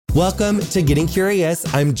Welcome to Getting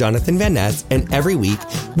Curious. I'm Jonathan Van Ness, and every week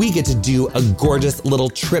we get to do a gorgeous little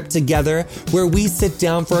trip together where we sit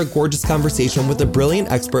down for a gorgeous conversation with a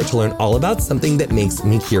brilliant expert to learn all about something that makes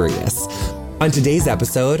me curious. On today's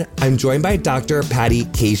episode, I'm joined by Dr. Patty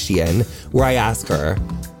Kashian, where I ask her,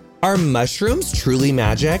 are mushrooms truly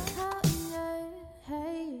magic?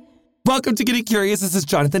 Welcome to Getting Curious. This is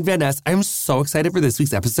Jonathan Van Ness. I'm so excited for this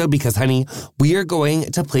week's episode because, honey, we are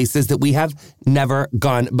going to places that we have never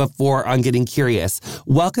gone before on Getting Curious.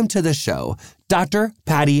 Welcome to the show, Dr.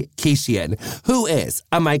 Patty Kashian, who is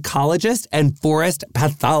a mycologist and forest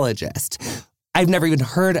pathologist. I've never even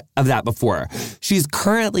heard of that before. She's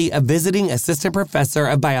currently a visiting assistant professor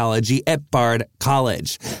of biology at Bard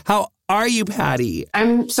College. How are you, Patty?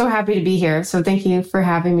 I'm so happy to be here. So thank you for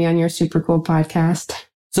having me on your super cool podcast.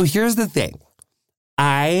 So here's the thing.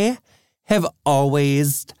 I have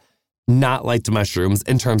always not liked mushrooms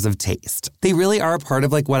in terms of taste. They really are a part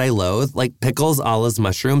of like what I loathe, like pickles, olives,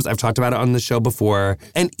 mushrooms. I've talked about it on the show before.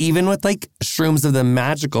 And even with like shrooms of the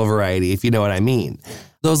magical variety, if you know what I mean.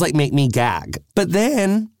 Those like make me gag. But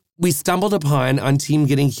then we stumbled upon on Team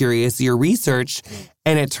Getting Curious your research,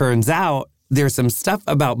 and it turns out there's some stuff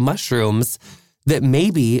about mushrooms that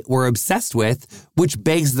maybe we're obsessed with, which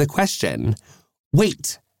begs the question,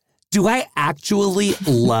 wait, do I actually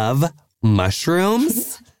love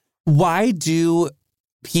mushrooms? Why do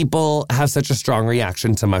people have such a strong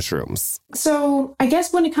reaction to mushrooms? So I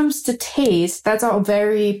guess when it comes to taste, that's all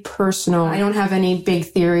very personal. I don't have any big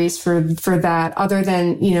theories for that other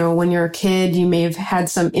than, you know, when you're a kid, you may have had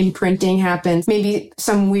some imprinting happen. Maybe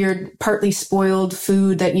some weird, partly spoiled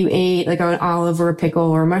food that you ate, like an olive or a pickle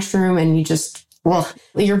or a mushroom, and you just... well,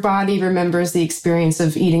 your body remembers the experience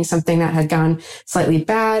of eating something that had gone slightly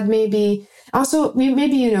bad, maybe. Also,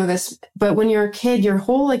 maybe you know this, but when you're a kid, your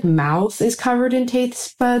whole like mouth is covered in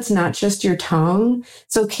taste buds, not just your tongue.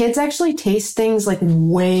 So kids actually taste things like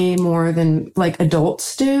way more than like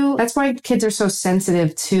adults do. That's why kids are so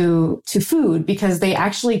sensitive to food, because they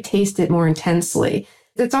actually taste it more intensely.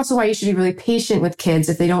 That's also why you should be really patient with kids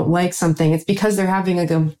if they don't like something. It's because they're having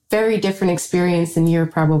like a very different experience than you're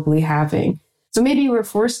probably having. So maybe you were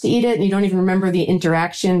forced to eat it and you don't even remember the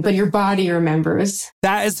interaction, but your body remembers.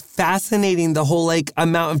 That is fascinating, the whole like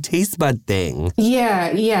amount of taste bud thing.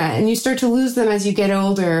 Yeah. And you start to lose them as you get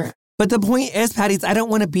older. But the point is, Patty, I don't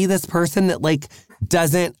want to be this person that like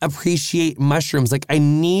doesn't appreciate mushrooms. Like I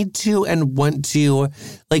need to and want to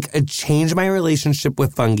like change my relationship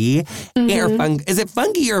with fungi. Mm-hmm. Is it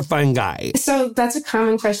fungi or fungi? So that's a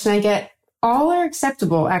common question I get. All are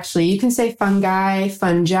acceptable, actually. You can say fungi,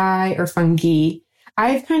 fungi, or fungi.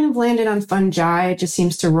 I've kind of landed on fungi. It just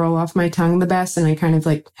seems to roll off my tongue the best, and I kind of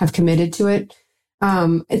like have committed to it.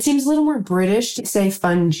 It seems a little more British to say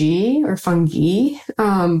fungi or fungi,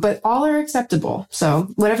 but all are acceptable.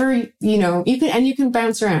 So whatever, you know, you can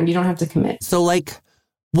bounce around. You don't have to commit. So like,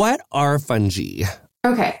 what are fungi?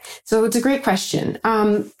 Okay, so it's a great question.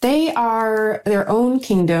 They are their own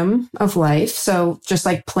kingdom of life. So just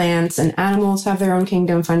like plants and animals have their own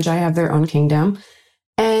kingdom, fungi have their own kingdom.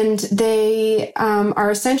 And they are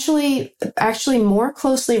essentially actually more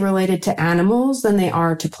closely related to animals than they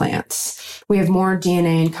are to plants. We have more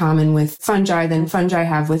DNA in common with fungi than fungi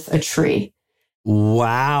have with a tree.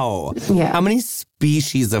 Wow. Yeah. How many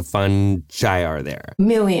species of fungi are there?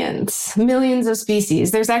 Millions of species.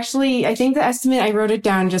 There's actually, I think the estimate, I wrote it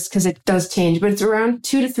down just because it does change, but it's around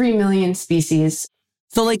 2 to 3 million species.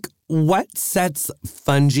 So like what sets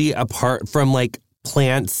fungi apart from like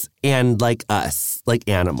plants and like us, like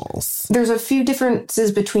animals? There's a few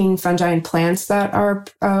differences between fungi and plants that are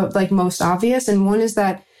like most obvious. And one is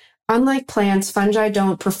that unlike plants, fungi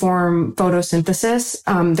don't perform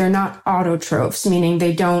photosynthesis. They're not autotrophs, meaning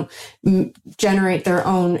they don't generate their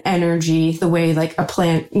own energy the way like a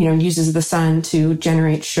plant, you know, uses the sun to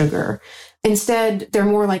generate sugar. Instead, they're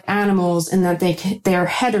more like animals in that they are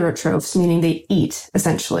heterotrophs, meaning they eat,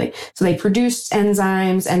 essentially. So they produce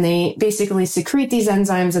enzymes and they basically secrete these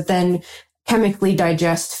enzymes that then chemically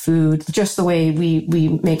digest food, just the way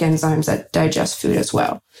we make enzymes that digest food as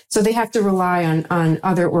well. So they have to rely on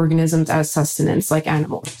other organisms as sustenance like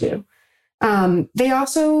animals do. They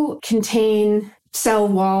also contain cell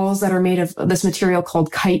walls that are made of this material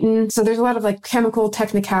called chitin. So there's a lot of like chemical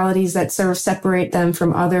technicalities that sort of separate them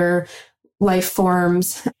from other life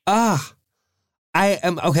forms. I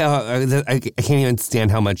am, okay, I can't even stand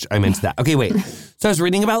how much I'm into that. Okay, wait. So I was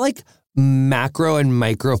reading about like macro and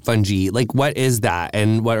micro fungi? Like, what is that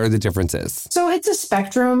and what are the differences? So it's a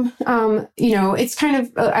spectrum. It's kind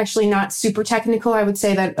of actually not super technical. I would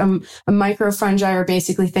say that a micro fungi are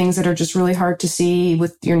basically things that are just really hard to see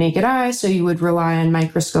with your naked eye. So you would rely on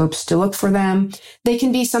microscopes to look for them. They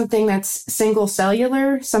can be something that's single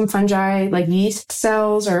cellular. Some fungi, like yeast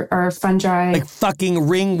cells, are fungi. Like fucking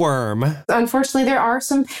ringworm. Unfortunately, there are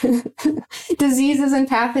some diseases and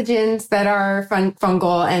pathogens that are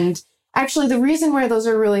fungal. And actually, the reason why those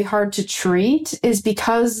are really hard to treat is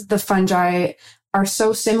because the fungi are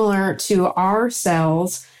so similar to our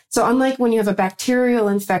cells. So unlike when you have a bacterial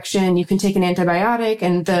infection, you can take an antibiotic,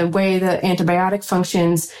 and the way the antibiotic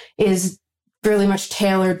functions is really much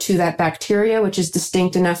tailored to that bacteria, which is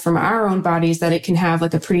distinct enough from our own bodies that it can have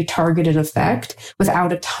like a pretty targeted effect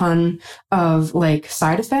without a ton of like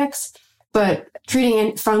side effects. But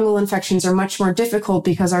treating fungal infections are much more difficult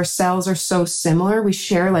because our cells are so similar. We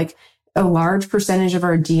share like a large percentage of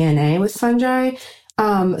our DNA with fungi,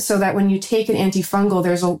 so that when you take an antifungal,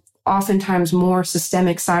 there's oftentimes more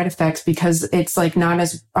systemic side effects because it's like not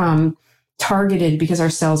as targeted because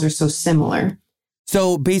our cells are so similar.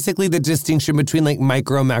 So basically the distinction between like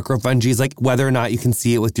micro, macro fungi is like whether or not you can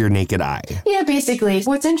see it with your naked eye. Yeah, basically.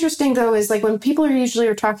 What's interesting though is like when people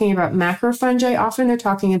are talking about macrofungi, often they're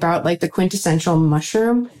talking about like the quintessential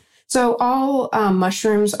mushroom. So all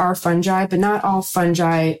mushrooms are fungi, but not all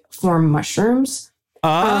fungi form mushrooms.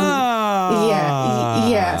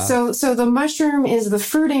 Yeah. So the mushroom is the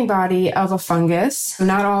fruiting body of a fungus.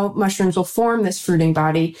 Not all mushrooms will form this fruiting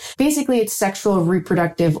body. Basically, it's sexual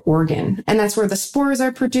reproductive organ. And that's where the spores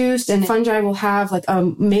are produced. And fungi will have like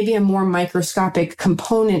maybe a more microscopic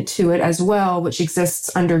component to it as well, which exists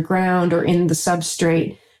underground or in the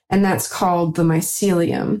substrate. And that's called the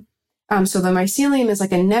mycelium. So the mycelium is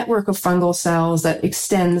like a network of fungal cells that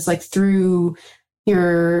extends like through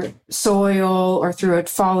your soil or through a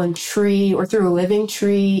fallen tree or through a living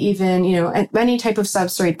tree, even, any type of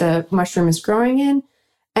substrate the mushroom is growing in.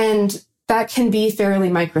 And that can be fairly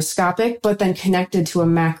microscopic, but then connected to a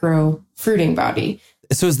macro fruiting body.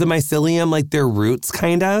 So is the mycelium like their roots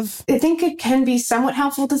kind of? I think it can be somewhat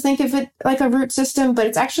helpful to think of it like a root system, but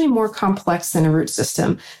it's actually more complex than a root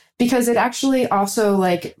system because it actually also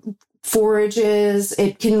like forages.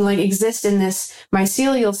 It can like exist in this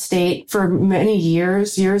mycelial state for many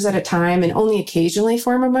years at a time, and only occasionally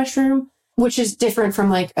form a mushroom, which is different from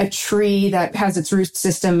like a tree that has its root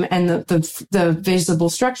system and the visible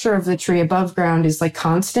structure of the tree above ground is like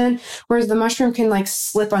constant. Whereas the mushroom can like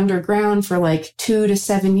slip underground for like 2 to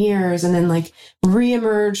 7 years and then like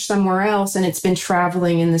reemerge somewhere else. And it's been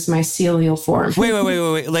traveling in this mycelial form.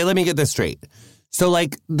 Wait. Let me get this straight. So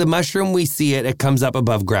like the mushroom, we see it comes up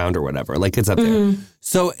above ground or whatever, like it's up there.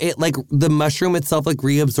 So it like the mushroom itself like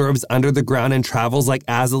reabsorbs under the ground and travels like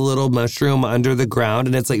as a little mushroom under the ground,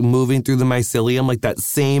 and it's like moving through the mycelium like that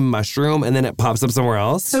same mushroom, and then it pops up somewhere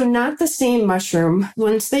else. So not the same mushroom.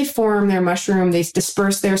 Once they form their mushroom, they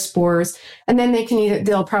disperse their spores, and then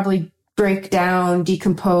they'll probably break down,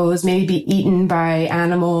 decompose, maybe be eaten by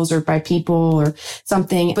animals or by people or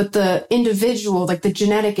something. But the individual, like the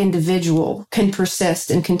genetic individual, can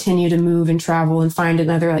persist and continue to move and travel and find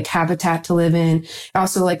another like habitat to live in.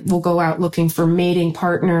 Also, like will go out looking for mating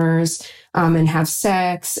partners and have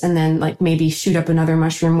sex, and then like maybe shoot up another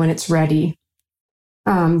mushroom when it's ready,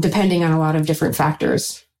 depending on a lot of different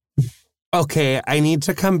factors. Okay, I need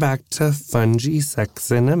to come back to fungi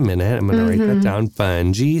sex in a minute. I'm going to write that down.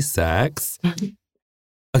 Fungi sex.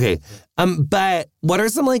 Okay, but what are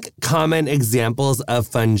some like common examples of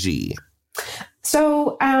fungi?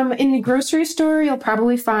 So in the grocery store, you'll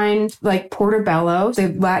probably find like portobello. The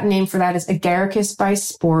Latin name for that is Agaricus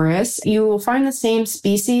bisporus. You will find the same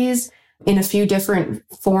species in a few different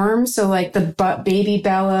forms. So like the baby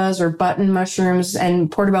bellas or button mushrooms and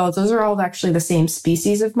portobellos, those are all actually the same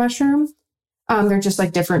species of mushroom. They're just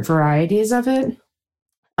like different varieties of it.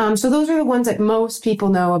 So those are the ones that most people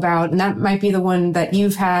know about. And that might be the one that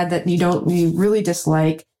you've had that you really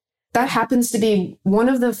dislike. That happens to be one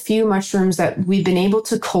of the few mushrooms that we've been able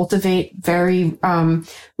to cultivate very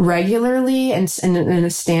regularly and in a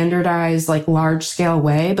standardized, like large scale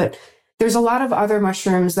way. But there's a lot of other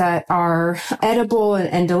mushrooms that are edible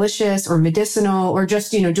and delicious or medicinal or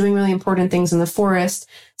just, doing really important things in the forest.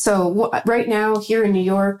 So right now here in New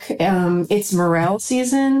York, it's morel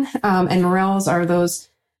season. And morels are those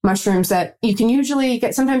mushrooms that you can usually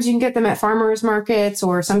get. Sometimes you can get them at farmers markets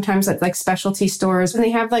or sometimes at like specialty stores. And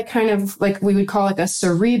they have like kind of like we would call like a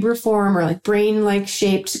cerebriform or like brain-like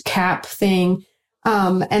shaped cap thing.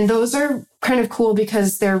 And those are kind of cool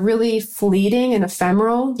because they're really fleeting and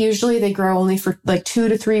ephemeral. Usually they grow only for like 2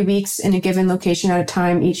 to 3 weeks in a given location at a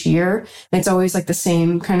time each year. And it's always like the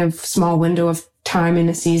same kind of small window of time in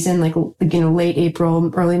a season, like, late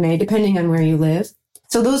April, early May, depending on where you live.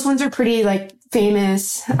 So those ones are pretty like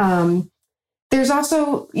famous. There's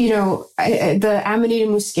also, the Amanita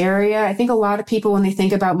muscaria. I think a lot of people, when they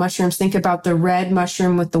think about mushrooms, think about the red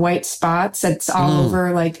mushroom with the white spots. That's all over,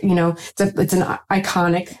 it's an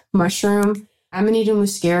iconic mushroom. Amanita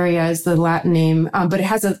muscaria is the Latin name, but it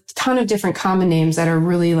has a ton of different common names that are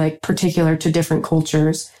really like particular to different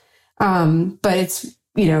cultures. But it's,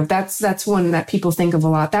 that's one that people think of a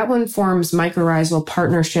lot. That one forms mycorrhizal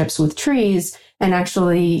partnerships with trees and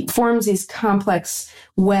actually forms these complex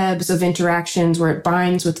webs of interactions where it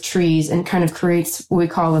binds with trees and kind of creates what we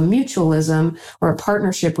call a mutualism or a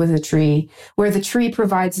partnership with a tree, where the tree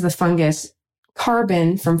provides the fungus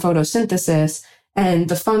carbon from photosynthesis, and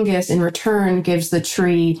the fungus in return gives the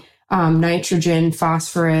tree nitrogen,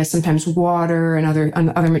 phosphorus, sometimes water and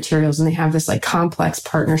other materials. And they have this like complex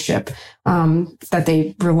partnership that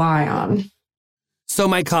they rely on. So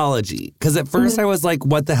mycology, because at first I was like,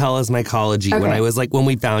 what the hell is mycology? Okay. When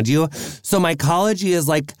we found you. So mycology is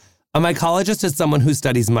like, a mycologist is someone who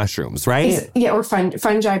studies mushrooms, right? Or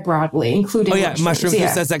fungi broadly, including mushrooms. Yeah.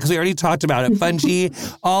 Who says that? Because we already talked about it. Fungi,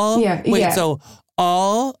 so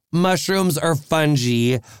all mushrooms are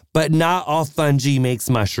fungi, but not all fungi makes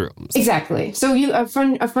mushrooms. Exactly. So a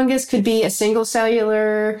fungus could be a single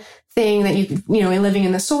cellular thing that living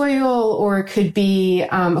in the soil, or it could be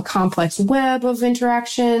a complex web of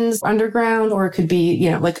interactions underground, or it could be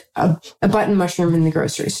like a button mushroom in the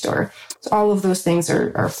grocery store. So all of those things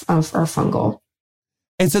are fungal.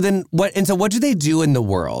 And so then what? And so what do they do in the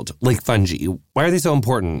world, like fungi? Why are they so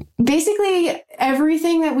important? Basically,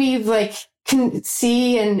 everything that we've can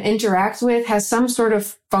see and interact with has some sort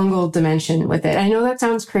of fungal dimension with it. I know that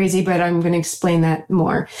sounds crazy, but I'm going to explain that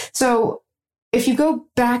more. So if you go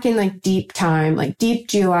back in deep time, deep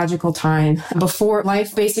geological time, before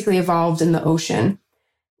life basically evolved in the ocean,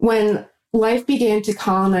 when life began to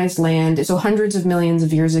colonize land, so hundreds of millions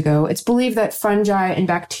of years ago, it's believed that fungi and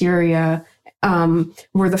bacteria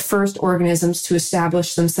were the first organisms to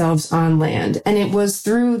establish themselves on land. And it was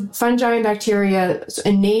through fungi and bacteria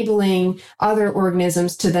enabling other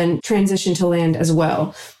organisms to then transition to land as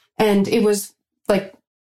well. And it was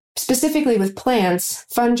specifically with plants,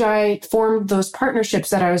 fungi formed those partnerships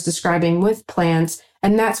that I was describing with plants.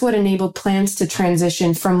 And that's what enabled plants to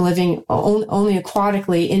transition from living only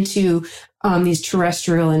aquatically into these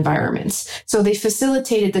terrestrial environments. So they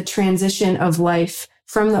facilitated the transition of life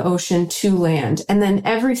from the ocean to land. And then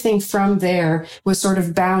everything from there was sort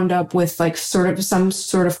of bound up with some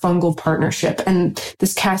sort of fungal partnership. And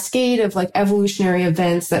this cascade of evolutionary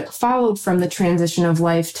events that followed from the transition of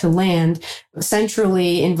life to land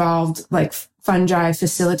centrally involved fungi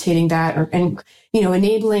facilitating that and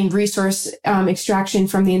enabling resource extraction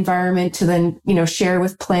from the environment to then, share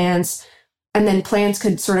with plants. And then plants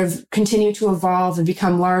could sort of continue to evolve and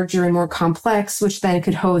become larger and more complex, which then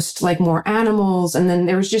could host more animals. And then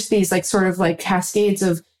there was just these cascades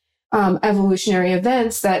of evolutionary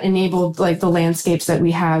events that enabled the landscapes that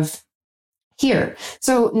we have here.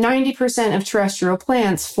 So 90% of terrestrial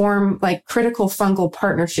plants form critical fungal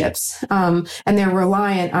partnerships, and they're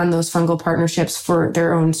reliant on those fungal partnerships for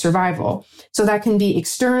their own survival. So that can be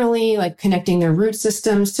externally, connecting their root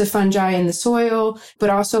systems to fungi in the soil,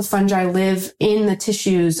 but also fungi live in the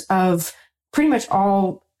tissues of pretty much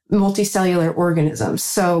all multicellular organisms.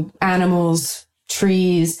 So animals,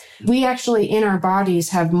 trees. We actually in our bodies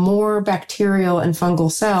have more bacterial and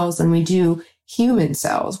fungal cells than we do human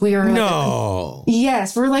cells. We are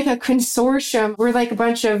yes, we're like a consortium. We're like a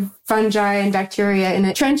bunch of fungi and bacteria in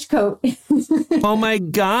a trench coat. Oh my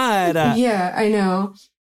God. Yeah, I know.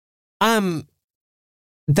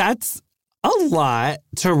 That's a lot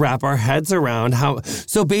to wrap our heads around.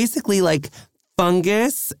 So basically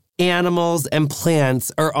fungus, animals, and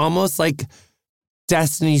plants are almost like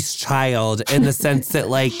Destiny's Child in the sense that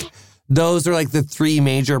those are the three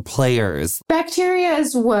major players. Bacteria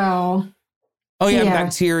as well. Oh, yeah,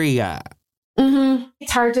 bacteria. Mm-hmm.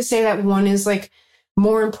 It's hard to say that one is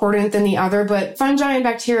more important than the other, but fungi and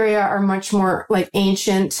bacteria are much more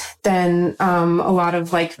ancient than a lot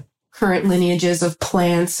of current lineages of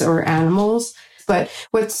plants or animals. But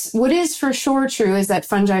what is for sure true is that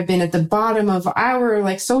fungi have been at the bottom of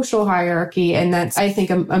our social hierarchy, and that's I think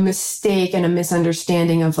a mistake and a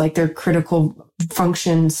misunderstanding of their critical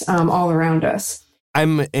functions all around us.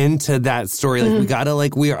 I'm into that story.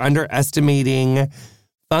 We are underestimating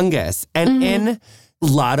fungus. And in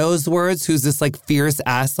Lotto's words, who's this like fierce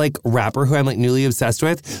ass like rapper who I'm like newly obsessed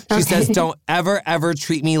with. She says, don't ever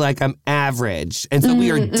treat me like I'm average. And so we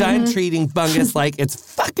are done treating fungus like it's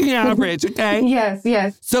fucking average, okay?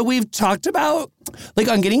 Yes. So we've talked about, like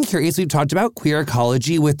on Getting Curious, we've talked about queer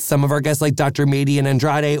ecology with some of our guests like Dr. Madian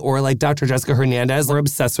Andrade or like Dr. Jessica Hernandez. We're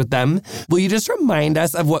obsessed with them. Will you just remind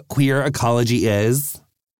us of what queer ecology is?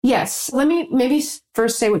 Yes. Let me maybe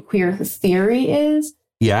first say what queer theory is.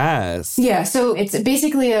 Yes. Yeah, so it's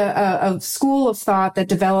basically a school of thought that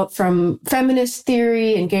developed from feminist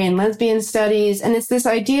theory and gay and lesbian studies. And it's this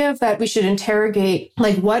idea of that we should interrogate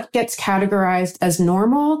like what gets categorized as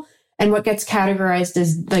normal and what gets categorized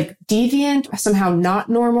as like deviant, somehow not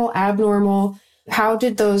normal, abnormal. How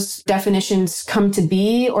did those definitions come to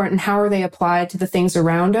be, and how are they applied to the things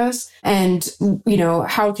around us? And, you know,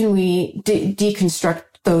 how can we deconstruct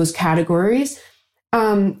those categories?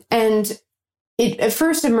 And it at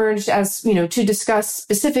first emerged as, you know, to discuss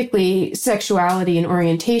specifically sexuality and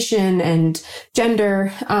orientation and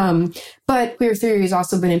gender. But queer theory has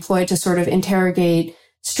also been employed to sort of interrogate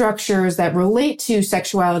structures that relate to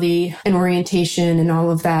sexuality and orientation and all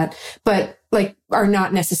of that, but like are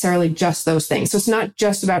not necessarily just those things. So it's not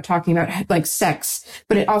just about talking about like sex,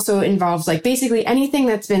 but it also involves like basically anything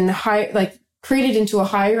that's been created into a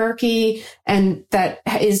hierarchy and that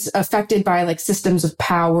is affected by like systems of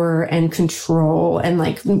power and control and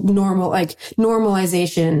like normalization.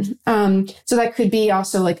 So that could be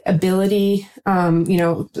also like ability, you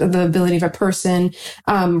know, the ability of a person,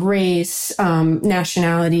 race,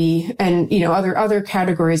 nationality, and, you know, other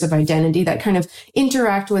categories of identity that kind of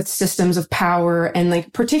interact with systems of power and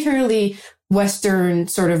like particularly Western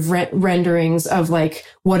sort of renderings of like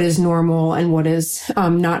what is normal and what is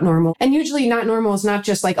not normal. And usually not normal is not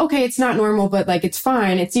just like, okay, it's not normal, but like it's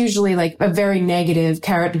fine. It's usually like a very negative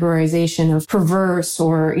categorization of perverse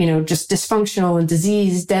or, you know, just dysfunctional and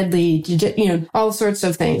disease, deadly, you know, all sorts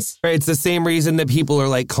of things. Right. It's the same reason that people are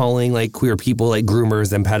like calling like queer people like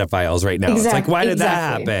groomers and pedophiles right now. Exactly. It's like, why did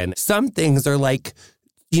that happen? Some things are like,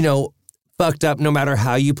 you know, fucked up no matter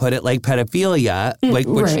how you put it, like pedophilia, like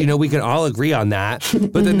which, you know, we can all agree on that.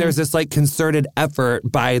 But then there's this like concerted effort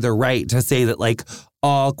by the right to say that like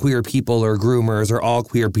all queer people are groomers or all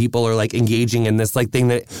queer people are like engaging in this like thing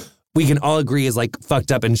that we can all agree is like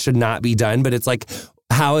fucked up and should not be done. But it's like,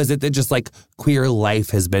 how is it that just like queer life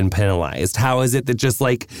has been penalized? How is it that just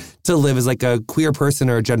like to live as like a queer person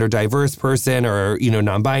or a gender diverse person or, you know,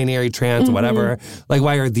 non-binary, trans, whatever, like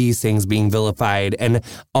why are these things being vilified? And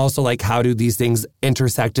also like how do these things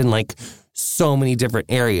intersect in like so many different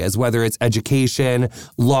areas, whether it's education,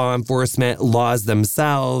 law enforcement, laws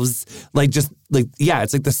themselves, like just like, yeah,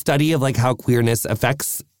 it's like the study of like how queerness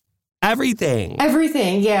affects everything.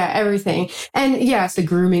 Yeah, everything. And yes, the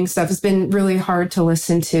grooming stuff has been really hard to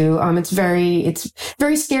listen to. It's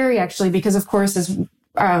very scary actually, because of course, as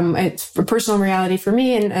it's a personal reality for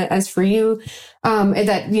me and as for you,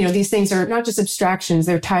 that, you know, these things are not just abstractions.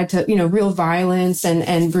 They're tied to, you know, real violence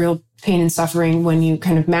and real pain and suffering when you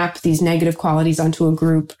kind of map these negative qualities onto a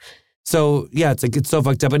group. So, yeah, it's like, it's so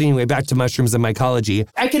fucked up. But anyway, back to mushrooms and mycology.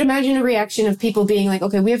 I could imagine a reaction of people being like,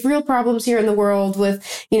 okay, we have real problems here in the world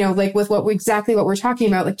with, you know, like with exactly what we're talking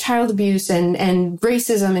about, like child abuse and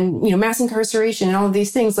racism and, you know, mass incarceration and all of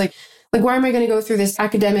these things. Like, why am I going to go through this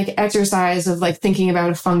academic exercise of like thinking about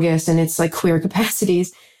a fungus and its like queer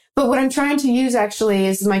capacities? But what I'm trying to use actually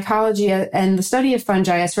is mycology and the study of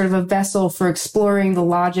fungi as sort of a vessel for exploring the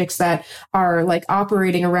logics that are like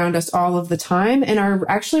operating around us all of the time and are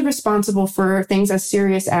actually responsible for things as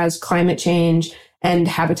serious as climate change and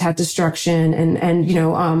habitat destruction and you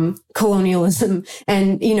know, colonialism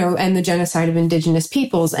and, you know, and the genocide of indigenous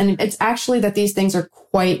peoples. And it's actually that these things are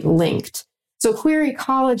quite linked. So queer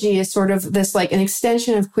ecology is sort of this like an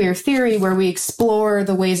extension of queer theory where we explore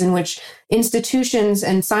the ways in which institutions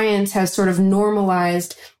and science has sort of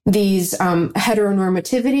normalized these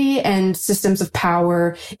heteronormativity and systems of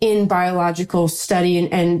power in biological study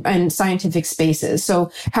and scientific spaces.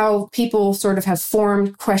 So how people sort of have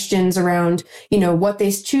formed questions around, you know, what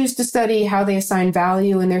they choose to study, how they assign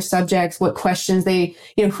value in their subjects, what questions they,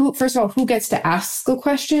 you know, first of all, who gets to ask the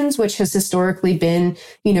questions, which has historically been,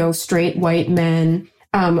 you know, straight white men.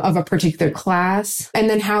 Of a particular class, and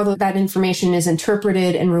then how that information is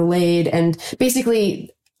interpreted and relayed. And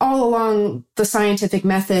basically all along the scientific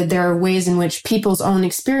method, there are ways in which people's own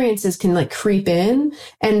experiences can like creep in,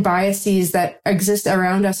 and biases that exist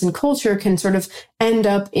around us in culture can sort of end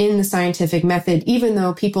up in the scientific method, even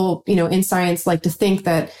though people, you know, in science like to think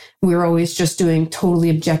that we're always just doing totally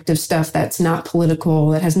objective stuff that's not political,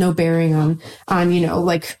 that has no bearing on, you know,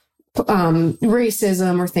 like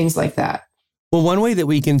racism or things like that. Well, one way that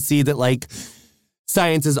we can see that, like,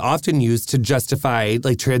 science is often used to justify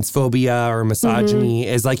like transphobia or misogyny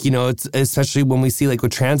is like, it's especially when we see like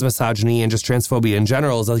with trans misogyny and just transphobia in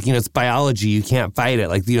general is like, it's biology. You can't fight it.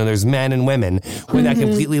 Like, there's men and women when that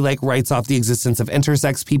completely like writes off the existence of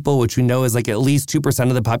intersex people, which we know is like at least 2%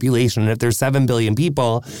 of the population. And if there's 7 billion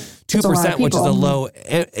people, 2%, which is a low,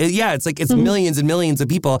 it's like it's millions and millions of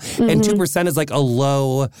people. And 2% is like a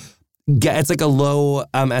low it's like a low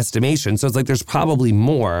estimation. So it's like there's probably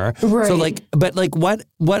more. Right. So like, but like what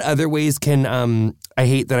other ways can, I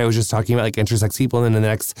hate that I was just talking about like intersex people and then in the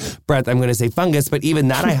next breath I'm going to say fungus, but even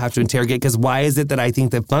that I have to interrogate because why is it that I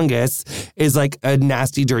think that fungus is like a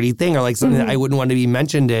nasty, dirty thing or like something that I wouldn't want to be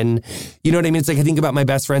mentioned in, you know what I mean? It's like I think about my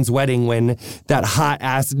best friend's wedding when that hot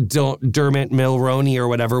ass Dermot Mulroney or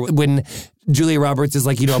whatever, when Julia Roberts is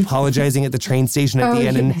like, apologizing at the train station at the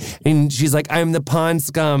end. And she's like, I'm the pond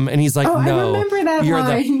scum. And he's like, no, I remember that you're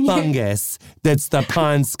line. the fungus that's the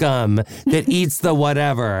pond scum that eats the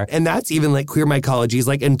whatever. And that's even like queer mycology is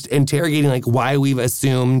like interrogating like why we've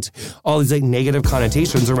assumed all these like negative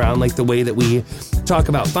connotations around like the way that we talk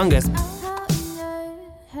about fungus.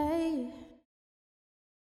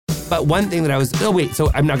 But one thing that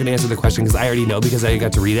so I'm not going to answer the question because I already know because I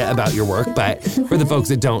got to read it about your work. But for the folks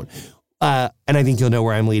that don't, and I think you'll know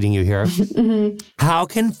where I'm leading you here. How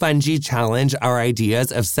can fungi challenge our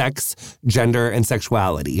ideas of sex, gender, and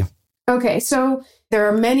sexuality? Okay, so there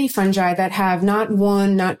are many fungi that have not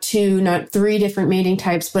one, not two, not three different mating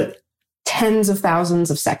types, but tens of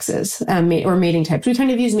thousands of sexes or mating types. We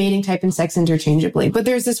kind of use mating type and sex interchangeably. But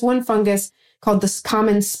there's this one fungus called the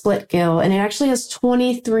common split gill, and it actually has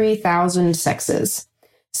 23,000 sexes.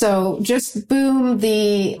 So just boom,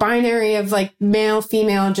 the binary of like male,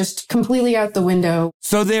 female, just completely out the window.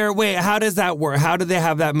 So how does that work? How do they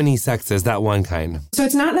have that many sexes, that one kind? So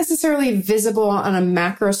it's not necessarily visible on a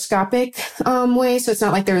macroscopic way. So it's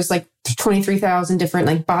not like there's like 23,000 different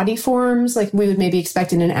like body forms, like we would maybe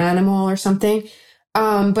expect in an animal or something.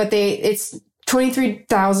 But it's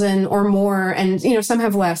 23,000 or more. And, some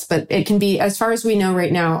have less, but it can be, as far as we know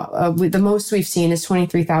right now, the most we've seen is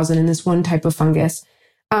 23,000 in this one type of fungus.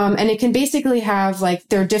 And it can basically have like,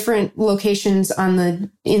 there are different locations in the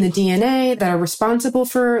DNA that are responsible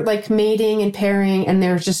for like mating and pairing. And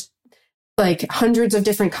there's just like hundreds of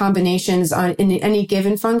different combinations in any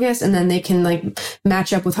given fungus. And then they can like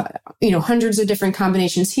match up with, hundreds of different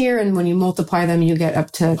combinations here. And when you multiply them, you get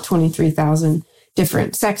up to 23,000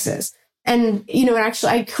 different sexes. And,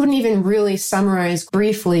 actually, I couldn't even really summarize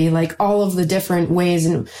briefly, like all of the different ways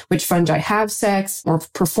in which fungi have sex or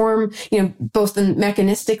perform, both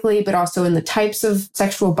mechanistically, but also in the types of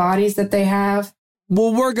sexual bodies that they have.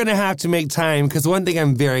 Well, we're going to have to make time because one thing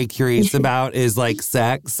I'm very curious about is like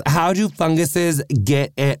sex. How do funguses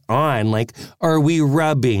get it on? Like, are we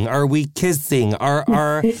rubbing? Are we kissing? Are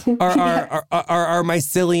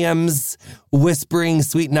myceliums whispering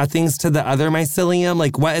sweet nothings to the other mycelium?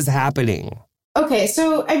 Like, what is happening? Okay,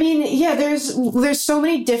 so I mean, yeah, there's so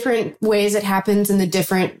many different ways it happens in the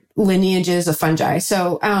different lineages of fungi.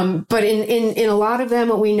 So, but in a lot of them,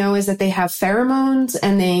 what we know is that they have pheromones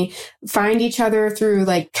and they find each other through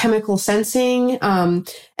like chemical sensing. And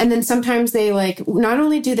then sometimes they like, not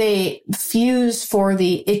only do they fuse for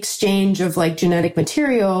the exchange of like genetic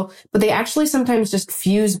material, but they actually sometimes just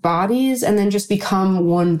fuse bodies and then just become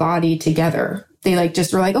one body together. They like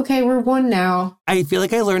just were like, okay, we're one now. I feel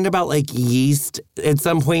like I learned about like yeast at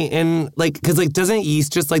some point in like, because like doesn't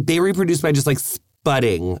yeast just like they reproduce by just like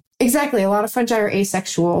sputting? Exactly. A lot of fungi are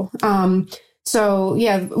asexual. So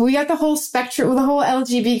yeah, we got the whole spectrum, the whole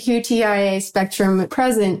LGBTQIA spectrum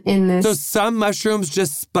present in this. So some mushrooms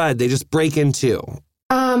just spud. They just break in two.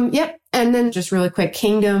 Yep. And then just really quick,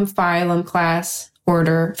 kingdom, phylum, class,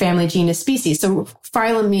 order, family, genus, species. So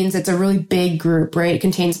phylum means it's a really big group, right? It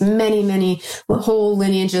contains many, many whole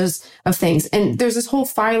lineages of things. And there's this whole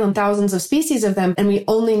phylum, thousands of species of them, and we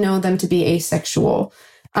only know them to be asexual.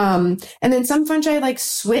 And then some fungi like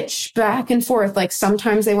switch back and forth. Like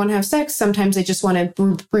sometimes they want to have sex. Sometimes they just want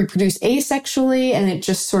to reproduce asexually, and it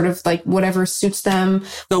just sort of like whatever suits them.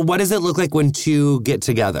 So what does it look like when two get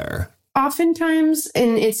together? Oftentimes,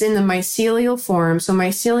 it's in the mycelial form. So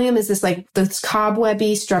mycelium is this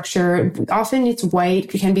cobwebby structure. Often it's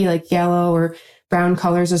white. It can be like yellow or brown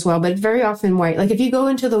colors as well, but very often white. Like if you go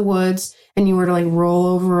into the woods and you were to like roll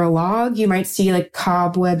over a log, you might see like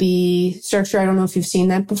cobwebby structure. I don't know if you've seen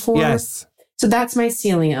that before. Yes. So that's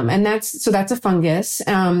mycelium. And that's a fungus.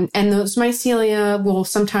 And those mycelia will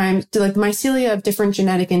sometimes, like the mycelia of different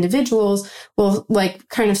genetic individuals will like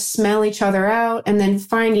kind of smell each other out and then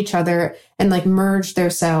find each other and like merge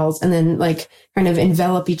their cells and then like kind of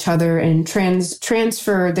envelop each other and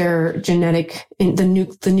transfer their genetic,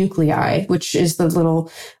 the nuclei, which is the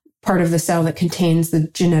little part of the cell that contains the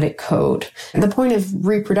genetic code. The point of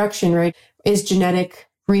reproduction, right, is genetic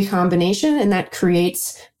recombination, and that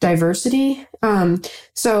creates diversity.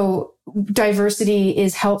 So diversity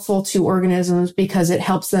is helpful to organisms because it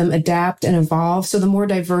helps them adapt and evolve. So the more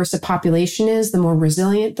diverse a population is, the more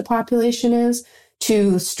resilient the population is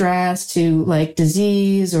to stress, to like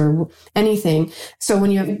disease or anything. So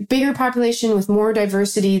when you have a bigger population with more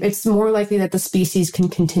diversity, it's more likely that the species can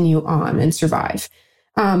continue on and survive.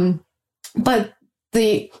 But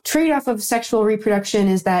the trade-off of sexual reproduction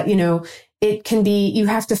is that, it can be, you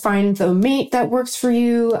have to find the mate that works for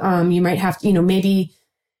you. You might have to, maybe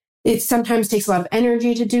it sometimes takes a lot of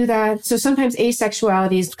energy to do that. So sometimes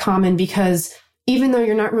asexuality is common because even though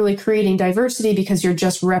you're not really creating diversity because you're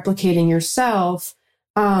just replicating yourself,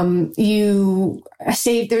 it's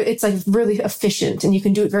like really efficient and you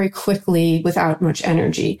can do it very quickly without much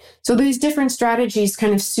energy. So these different strategies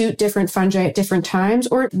kind of suit different fungi at different times,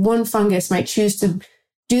 or one fungus might choose to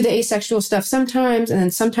do the asexual stuff sometimes and then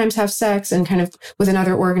sometimes have sex and kind of with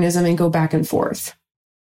another organism and go back and forth.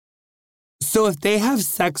 So if they have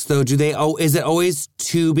sex though, is it always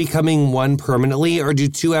two becoming one permanently, or do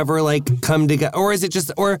two ever like come together? Or is it is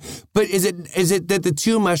it that the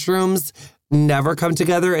two mushrooms never come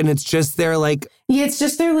together and it's just their like... Yeah, it's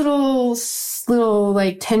just their little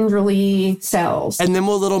like tendrily cells. And then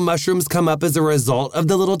will little mushrooms come up as a result of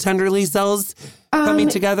the little tenderly cells coming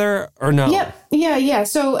together or no? Yep. Yeah.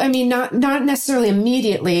 So, I mean, not necessarily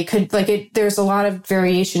immediately. It could there's a lot of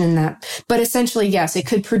variation in that, but essentially, yes, it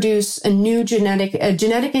could produce a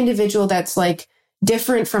genetic individual that's like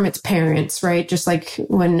different from its parents, right? Just like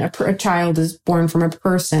when a child is born from a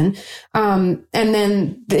person. And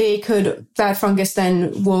then that fungus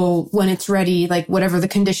then will, when it's ready, like whatever the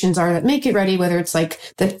conditions are that make it ready, whether it's like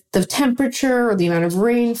the temperature or the amount of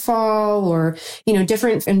rainfall or,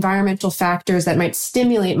 different environmental factors that might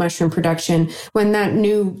stimulate mushroom production. When that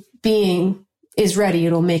new being is ready,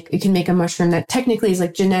 it can make a mushroom that technically is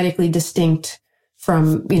like genetically distinct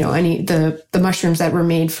from, the mushrooms that were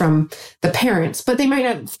made from the parents, but they might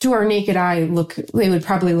not, to our naked eye, they would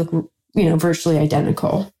probably look, virtually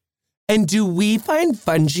identical. And do we find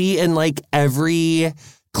fungi in like every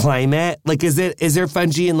climate? Like, is there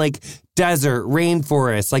fungi in like desert,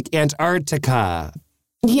 rainforest, like Antarctica?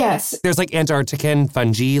 Yes. There's like Antarctican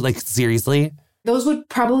fungi, like seriously? Those would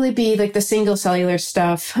probably be like the single cellular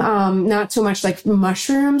stuff. Not so much like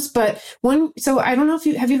mushrooms, but so I don't know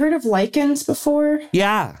have you heard of lichens before?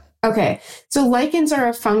 Yeah. Okay. So lichens are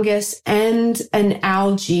a fungus and an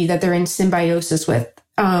algae that they're in symbiosis with.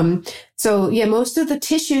 So yeah, most of the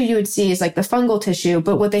tissue you would see is like the fungal tissue,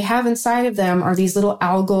 but what they have inside of them are these little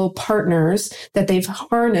algal partners that they've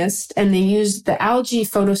harnessed, and they use the algae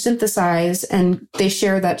photosynthesize, and they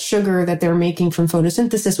share that sugar that they're making from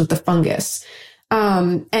photosynthesis with the fungus.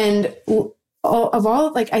 And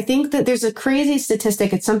I think that there's a crazy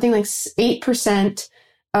statistic. It's something like 8%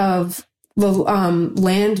 of the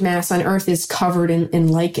land mass on Earth is covered in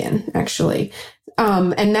lichen, actually.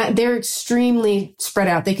 And that they're extremely spread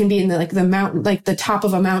out. They can be in the mountain, like the top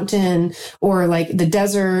of a mountain, or like the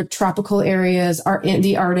desert, tropical areas, in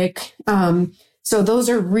the Arctic. So those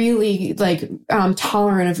are really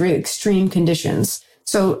tolerant of really extreme conditions.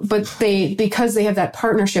 So, but because they have that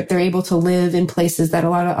partnership, they're able to live in places that a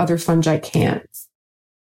lot of other fungi can't.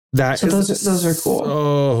 Those are cool.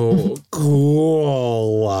 Oh,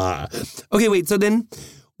 cool. Okay, wait. So then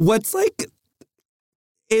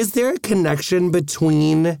is there a connection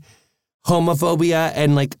between homophobia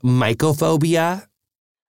and like mycophobia?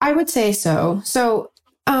 I would say so. So,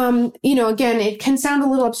 again, it can sound a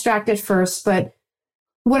little abstract at first, but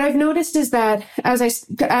what I've noticed is that as a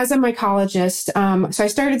mycologist, so I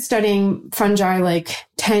started studying fungi like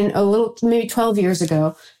maybe 12 years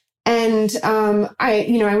ago. And,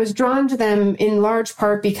 I was drawn to them in large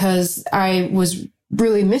part because I was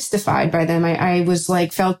really mystified by them. I was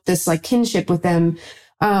felt this kinship with them.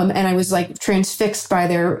 And I was transfixed by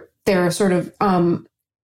their sort of,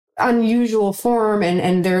 unusual form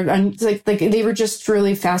and their, they were just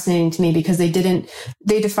really fascinating to me because they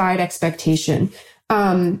defied expectation.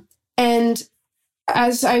 And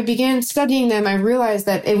as I began studying them, I realized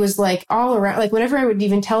that it was all around, whenever I would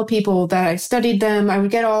even tell people that I studied them, I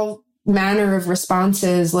would get all, manner of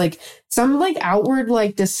responses, like some like outward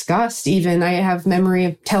like disgust even. I have memory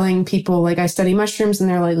of telling people like I study mushrooms and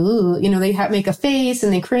they're like, ooh, they make a face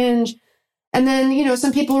and they cringe. And then,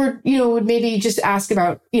 some people would maybe just ask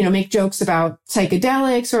about, make jokes about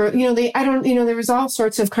psychedelics or, there was all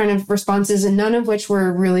sorts of kind of responses and none of which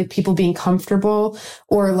were really people being comfortable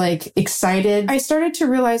or like excited. I started to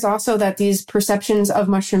realize also that these perceptions of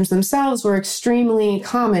mushrooms themselves were extremely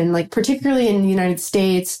common, like particularly in the United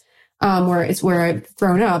States, where I've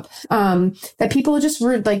grown up, that people just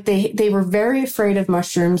were like, they were very afraid of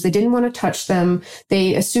mushrooms. They didn't want to touch them.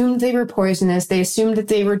 They assumed they were poisonous. They assumed that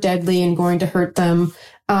they were deadly and going to hurt them.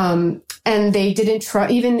 And they didn't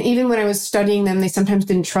trust, even when I was studying them, they sometimes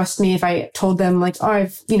didn't trust me if I told them like, oh,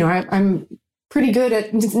 I'm pretty good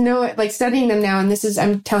at like studying them now. And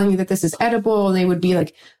I'm telling you that this is edible. And they would be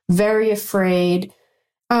like very afraid.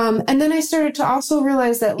 And then I started to also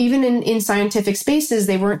realize that even in scientific spaces,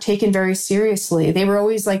 they weren't taken very seriously. They were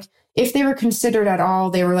always like, if they were considered at all,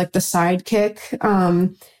 they were like the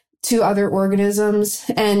sidekick to other organisms,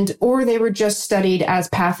 or they were just studied as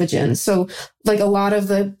pathogens. So like a lot of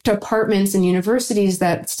the departments and universities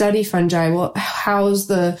that study fungi will house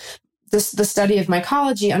the study of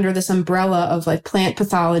mycology under this umbrella of like plant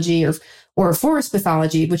pathology or forest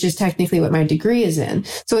pathology, which is technically what my degree is in.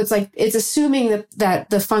 So it's assuming that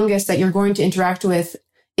the fungus that you're going to interact with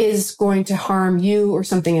is going to harm you or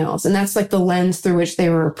something else. And that's like the lens through which they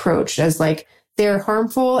were approached as like, they're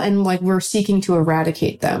harmful and like we're seeking to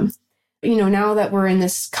eradicate them. Now that we're in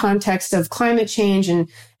this context of climate change and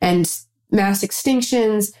mass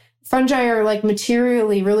extinctions, fungi are like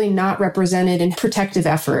materially really not represented in protective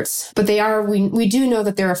efforts, but they are, we do know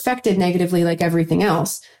that they're affected negatively like everything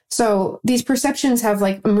else. So these perceptions have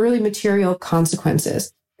like really material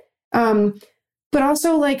consequences. But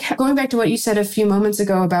also like going back to what you said a few moments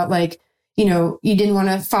ago about like, you didn't want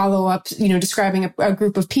to follow up, describing a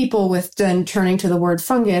group of people with then turning to the word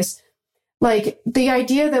fungus. Like the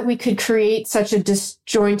idea that we could create such a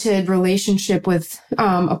disjointed relationship with,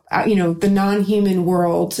 the non-human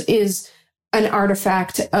world is an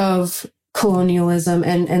artifact of colonialism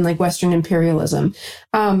and like Western imperialism.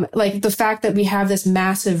 Like the fact that we have this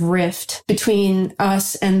massive rift between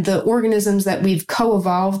us and the organisms that we've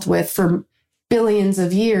co-evolved with for billions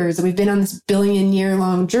of years, that we've been on this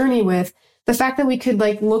billion-year-long journey with, the fact that we could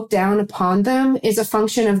like look down upon them is a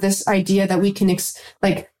function of this idea that we can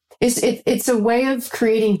it's a way of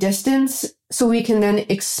creating distance so we can then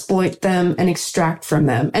exploit them and extract from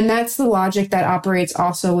them. And that's the logic that operates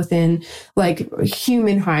also within like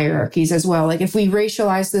human hierarchies as well. Like if we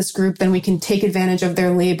racialize this group, then we can take advantage of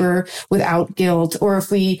their labor without guilt. Or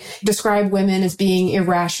if we describe women as being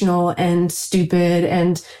irrational and stupid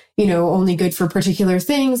and, only good for particular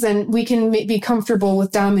things, then we can be comfortable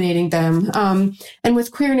with dominating them. And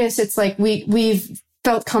with queerness, it's like we've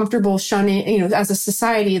felt comfortable shunning, as a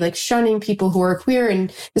society, like shunning people who are queer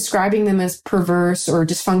and describing them as perverse or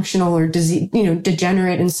dysfunctional or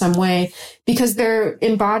degenerate in some way, because they're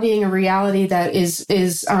embodying a reality that is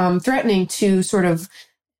threatening to sort of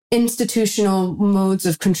institutional modes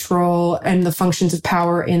of control and the functions of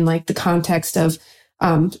power in like the context of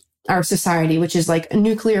our society, which is like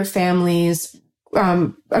nuclear families,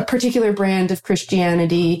 a particular brand of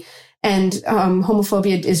Christianity, and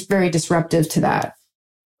homophobia is very disruptive to that.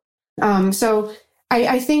 So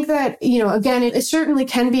I think that, again, it certainly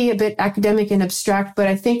can be a bit academic and abstract, but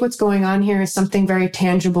I think what's going on here is something very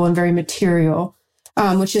tangible and very material,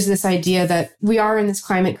 which is this idea that we are in this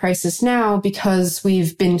climate crisis now because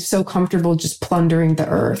we've been so comfortable just plundering the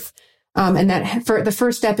earth. And that for the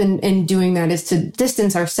first step in doing that is to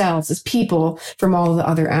distance ourselves as people from all of the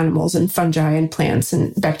other animals and fungi and plants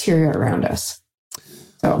and bacteria around us.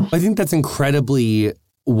 So I think that's incredibly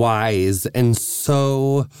wise and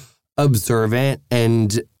so observant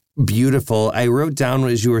and beautiful. I wrote down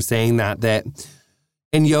as you were saying that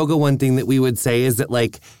in yoga, one thing that we would say is that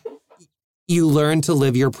like you learn to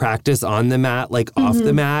live your practice on the mat, like off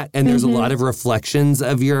the mat. And there's a lot of reflections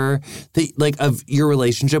of your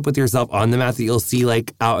relationship with yourself on the mat that you'll see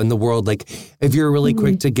like out in the world. Like if you're really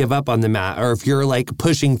quick to give up on the mat, or if you're like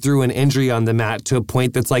pushing through an injury on the mat to a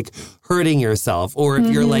point that's like hurting yourself, or if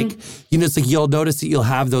you're like, it's like you'll notice that you'll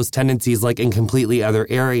have those tendencies like in completely other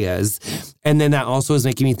areas. And then that also is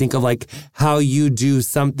making me think of like how you do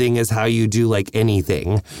something is how you do like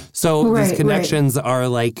anything. So these connections are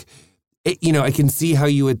like, I can see how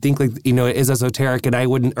you would think like, it is esoteric and I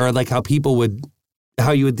wouldn't, or like how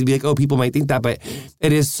you would be like, oh, people might think that, but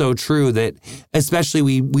it is so true that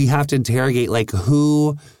especially we have to interrogate like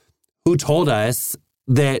who told us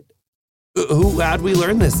that, how'd we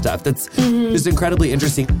learn this stuff? That's just incredibly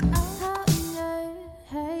interesting.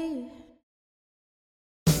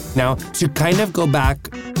 Now, to kind of go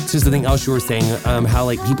back to something else you were saying, how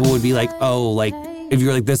like people would be like, oh, like if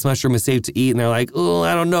you're like, this mushroom is safe to eat, and they're like, oh,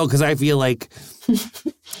 I don't know, because I feel like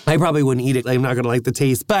I probably wouldn't eat it. Like, I'm not going to like the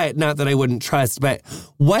taste, but not that I wouldn't trust. But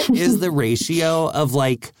what is the ratio of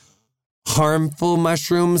like harmful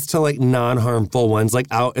mushrooms to like non-harmful ones, like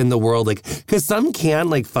out in the world? Like, because some can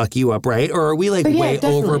like fuck you up, right? Or are we like way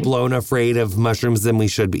overblown afraid of mushrooms than we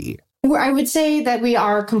should be? I would say that we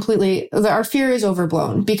are our fear is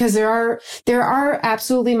overblown, because there are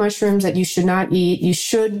absolutely mushrooms that you should not eat. You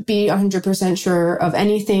should be 100% sure of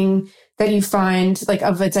anything that you find, like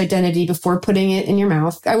of its identity, before putting it in your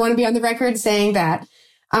mouth. I want to be on the record saying that.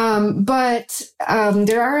 But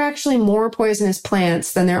there are actually more poisonous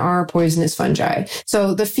plants than there are poisonous fungi.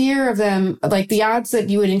 So the fear of them, like the odds that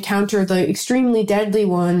you would encounter the extremely deadly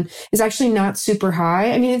one, is actually not super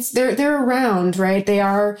high. I mean, they're around, right? They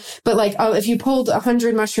are, but like, if you pulled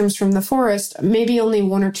 100 mushrooms from the forest, maybe only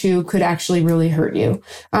 1 or 2 could actually really hurt you.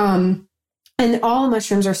 And all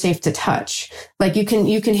mushrooms are safe to touch. Like you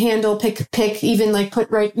can handle, pick, even like put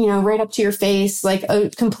right up to your face, like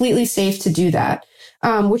completely safe to do that.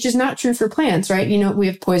 Which is not true for plants, right? We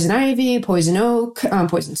have poison ivy, poison oak,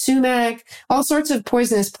 poison sumac, all sorts of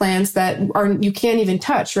poisonous plants that you can't even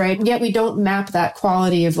touch, right? Yet we don't map that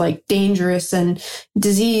quality of like dangerous and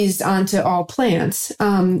diseased onto all plants.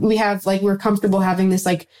 We're comfortable having this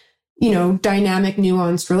like, dynamic,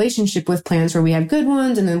 nuanced relationship with plants where we have good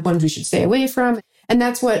ones and then ones we should stay away from. And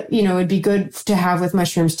that's what, it'd be good to have with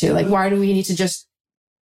mushrooms too. Like, why do we need to just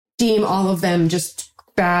deem all of them just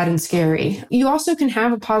bad and scary? You also can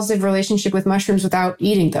have a positive relationship with mushrooms without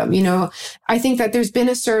eating them. I think that there's been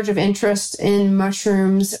a surge of interest in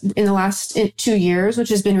mushrooms in the last 2 years, which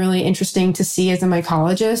has been really interesting to see as a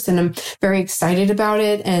mycologist. And I'm very excited about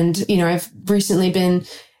it. And, I've recently been,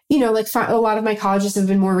 a lot of mycologists have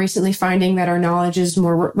been more recently finding that our knowledge is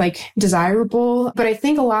more like desirable. But I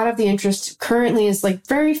think a lot of the interest currently is like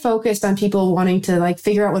very focused on people wanting to like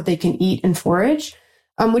figure out what they can eat and forage.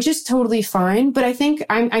 Which is totally fine. But I think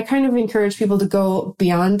I kind of encourage people to go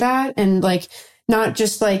beyond that and like, not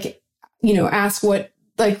just like, ask what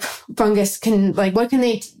like fungus can, like, what can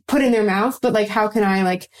they put in their mouth, but like, how can I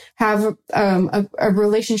like have a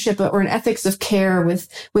relationship or an ethics of care with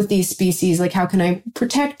these species? Like, how can I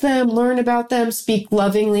protect them, learn about them, speak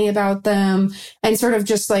lovingly about them, and sort of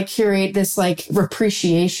just like curate this like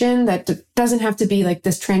appreciation that doesn't have to be like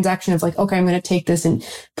this transaction of like, okay, I'm going to take this and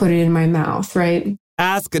put it in my mouth, right?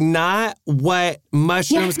 Ask not what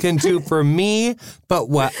mushrooms can do for me, but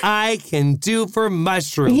what I can do for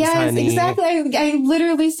mushrooms, honey. Yes, exactly. I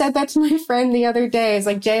literally said that to my friend the other day. It's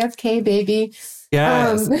like JFK, baby.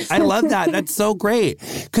 Yes, I love that. That's so great.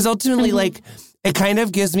 Because ultimately, like, it kind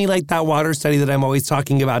of gives me like that water study that I'm always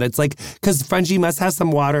talking about. It's like, because fungi must have some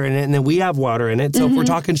water in it, and then we have water in it. So if we're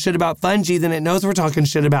talking shit about fungi, then it knows we're talking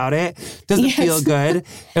shit about it. Doesn't feel good.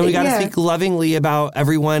 And we got to speak lovingly about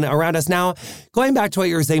everyone around us. Now, going back to what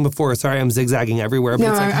you were saying before, sorry, I'm zigzagging everywhere, but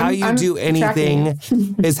it's like how you do anything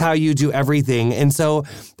is how you do everything. And so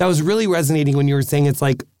that was really resonating when you were saying it's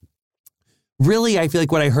like, really, I feel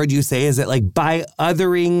like what I heard you say is that like by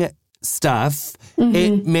othering stuff,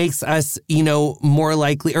 it makes us, more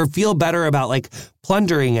likely or feel better about like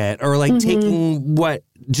plundering it or like taking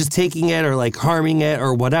it or like harming it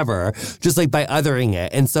or whatever, just like by othering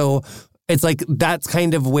it. And so it's like, that's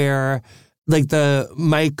kind of where like the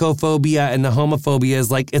mycophobia and the homophobia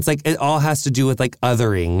is like, it's like, it all has to do with like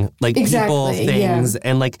othering, like people, things,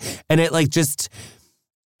 and like, and it like just,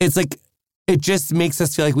 it's like, it just makes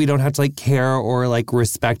us feel like we don't have to like care or like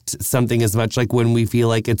respect something as much like when we feel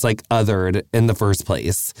like it's like othered in the first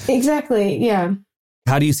place. Exactly. Yeah.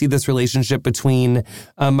 How do you see this relationship between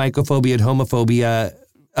mycophobia and homophobia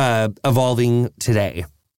evolving today?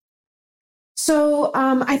 So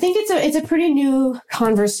I think it's a pretty new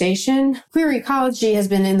conversation. Queer ecology has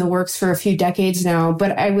been in the works for a few decades now,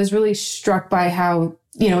 but I was really struck by how,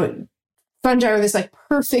 fungi are this like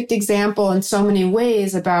perfect example in so many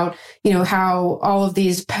ways about, how all of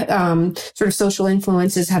these sort of social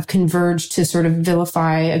influences have converged to sort of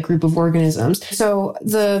vilify a group of organisms. So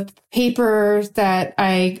the paper that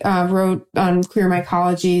I wrote on queer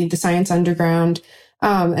mycology, The Science Underground,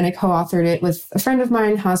 and I co-authored it with a friend of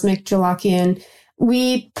mine, Hasmik Jalakian,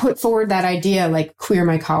 we put forward that idea like queer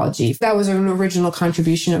mycology. That was an original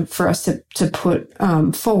contribution for us to put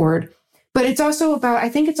forward. But I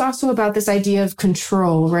think it's also about this idea of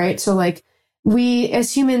control, right? So like we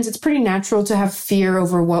as humans, it's pretty natural to have fear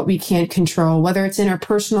over what we can't control, whether it's in our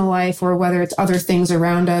personal life or whether it's other things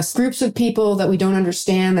around us, groups of people that we don't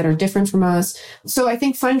understand that are different from us. So I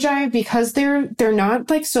think fungi, because they're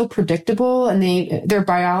not like so predictable, and their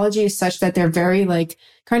biology is such that they're very like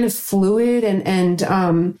kind of fluid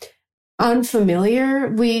and unfamiliar,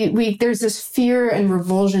 we there's this fear and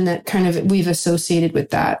revulsion that kind of we've associated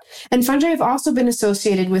with that. And fungi have also been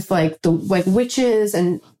associated with like witches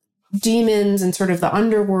and demons and sort of the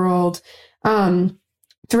underworld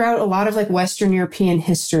throughout a lot of like Western European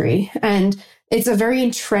history. And it's a very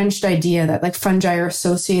entrenched idea that like fungi are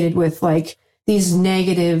associated with like these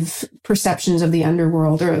negative perceptions of the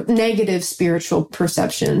underworld or negative spiritual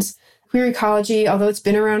perceptions. Queer ecology, although it's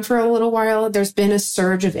been around for a little while, there's been a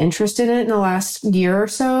surge of interest in it in the last year or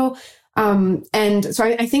so. And so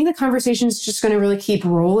I think the conversation is just going to really keep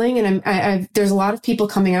rolling. And there's a lot of people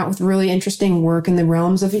coming out with really interesting work in the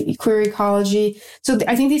realms of queer ecology. So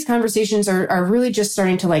I think these conversations are really just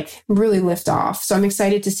starting to like really lift off. So I'm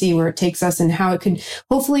excited to see where it takes us and how it could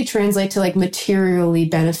hopefully translate to like materially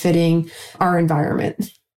benefiting our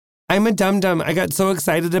environment. I'm a dum-dum. I got so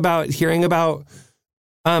excited about hearing about,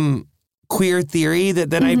 queer theory that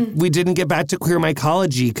we didn't get back to queer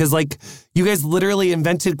mycology, because like you guys literally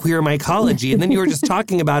invented queer mycology and then you were just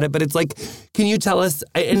talking about it, but it's like, can you tell us?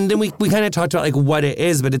 And then we kind of talked about like what it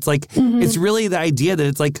is, but it's like, it's really the idea that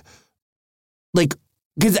it's like,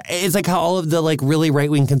 because it's like how all of the like really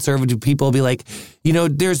right-wing conservative people be like, you know,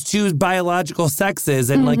 there's two biological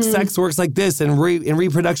sexes and like sex works like this and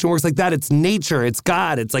reproduction works like that. It's nature. It's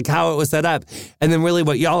God. It's like how it was set up. And then really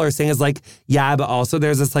what y'all are saying is like, yeah, but also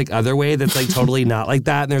there's this like other way that's like totally not like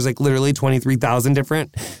that. And there's like literally 23,000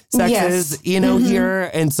 different sexes, you know,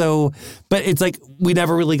 here. And so, but it's like we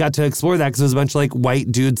never really got to explore that because it was a bunch of like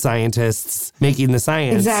white dude scientists making the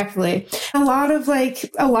science. Exactly. A lot of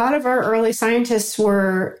our early scientists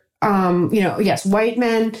were, yes, white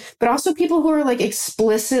men, but also people who are like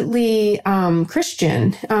explicitly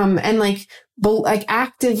Christian and like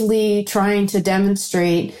actively trying to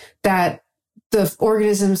demonstrate that the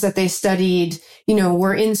organisms that they studied, you know,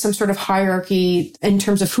 were in some sort of hierarchy in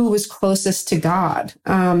terms of who was closest to God.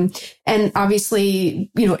 And obviously,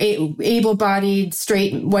 you know, able-bodied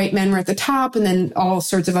straight white men were at the top, and then all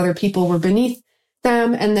sorts of other people were beneath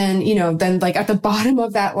them. And then, you know, then like at the bottom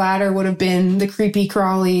of that ladder would have been the creepy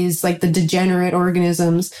crawlies, like the degenerate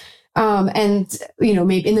organisms. And, you know,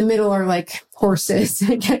 maybe in the middle are like horses,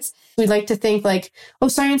 I guess. We'd like to think like, oh,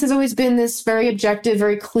 science has always been this very objective,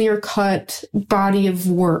 very clear-cut body of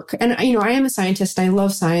work. And, you know, I am a scientist and I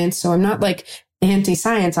love science, so I'm not like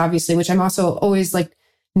anti-science, obviously, which I'm also always like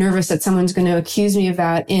nervous that someone's going to accuse me of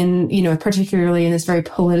that in, you know, particularly in this very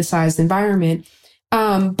politicized environment.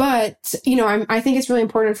 But, you know, I think it's really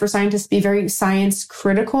important for scientists to be very science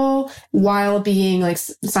critical while being like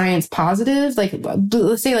science positive. Like,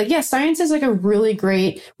 let's say like, yes, science is like a really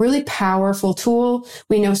great, really powerful tool.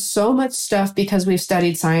 We know so much stuff because we've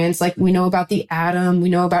studied science. Like we know about the atom. We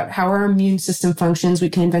know about how our immune system functions. We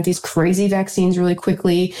can invent these crazy vaccines really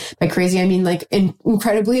quickly. By crazy, I mean like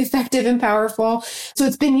incredibly effective and powerful. So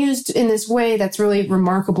it's been used in this way that's really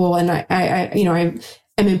remarkable. And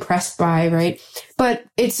I'm impressed by, right? But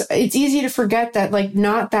it's easy to forget that like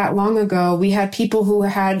not that long ago, we had people who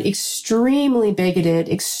had extremely bigoted,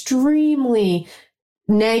 extremely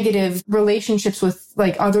negative relationships with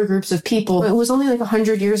like other groups of people. It was only like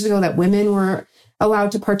 100 years ago that women were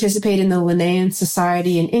allowed to participate in the Linnaean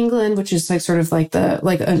Society in England, which is like sort of like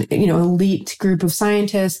an elite group of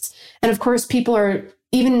scientists. And of course, people are,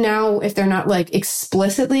 even now, if they're not like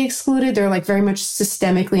explicitly excluded, they're like very much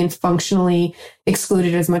systemically and functionally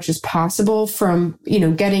excluded as much as possible from, you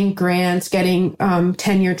know, getting grants, getting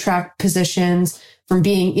tenure track positions, from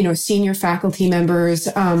being, you know, senior faculty members.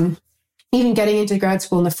 Even getting into grad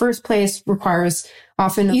school in the first place requires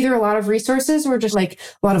often either a lot of resources or just like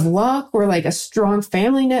a lot of luck or like a strong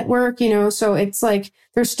family network, you know. So it's like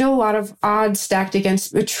there's still a lot of odds stacked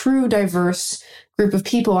against a true diverse group of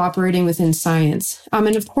people operating within science.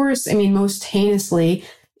 And of course, I mean, most heinously,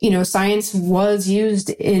 you know, science was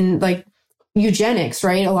used in like eugenics,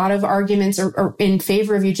 right? A lot of arguments are in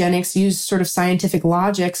favor of eugenics use sort of scientific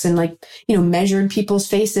logics and like, you know, measured people's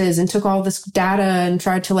faces and took all this data and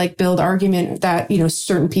tried to like build argument that, you know,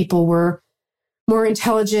 certain people were more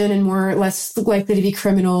intelligent and less likely to be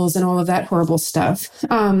criminals and all of that horrible stuff.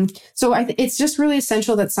 So it's just really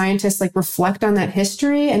essential that scientists like reflect on that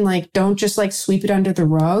history and like don't just like sweep it under the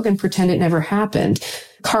rug and pretend it never happened.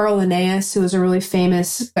 Carl Linnaeus, who was a really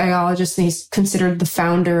famous biologist, and he's considered the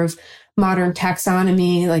founder of modern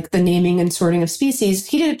taxonomy, like the naming and sorting of species.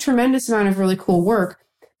 He did a tremendous amount of really cool work,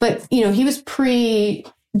 but you know, he was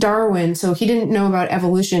Darwin, so he didn't know about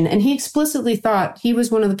evolution. And he explicitly thought, he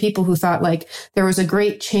was one of the people who thought like there was a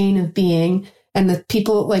great chain of being and the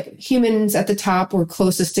people, like humans at the top were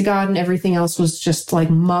closest to God and everything else was just like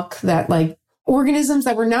muck, that like organisms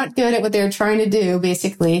that were not good at what they were trying to do,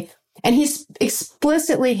 basically. And he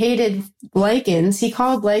explicitly hated lichens. He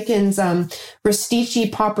called lichens rustici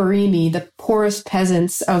pauperimi, the poorest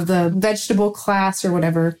peasants of the vegetable class or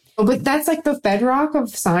whatever. But that's like the bedrock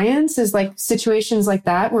of science, is like situations like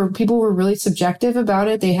that where people were really subjective about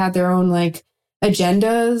it. They had their own like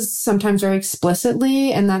agendas, sometimes very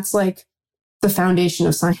explicitly. And that's like the foundation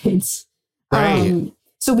of science. Right.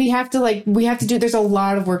 So we have to do, there's a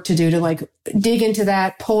lot of work to do to like dig into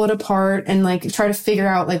that, pull it apart and like try to figure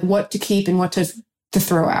out like what to keep and what to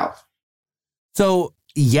throw out. So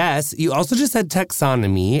yes, you also just said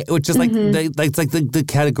taxonomy, which is like the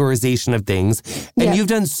categorization of things. And you've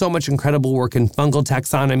done so much incredible work in fungal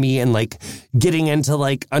taxonomy and like getting into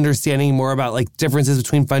like understanding more about like differences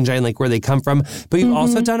between fungi and like where they come from. But you've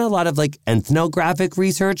also done a lot of like ethnographic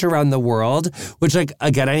research around the world, which like,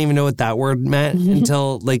 again, I didn't even know what that word meant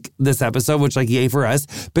until like this episode, which like yay for us.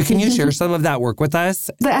 But can you share some of that work with us?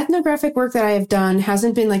 The ethnographic work that I have done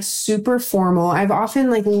hasn't been like super formal. I've often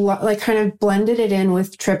like kind of blended it in with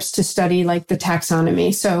trips to study like the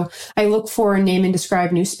taxonomy. So I look for and name and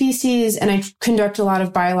describe new species, and I conduct a lot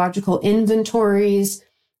of biological inventories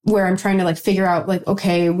where I'm trying to like figure out like,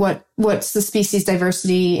 okay, what's the species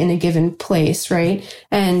diversity in a given place, right?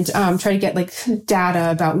 And try to get like data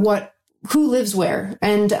about who lives where.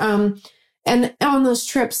 And on those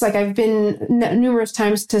trips, like I've been numerous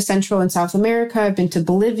times to Central and South America. I've been to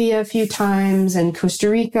Bolivia a few times and Costa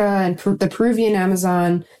Rica and the Peruvian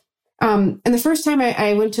Amazon. And the first time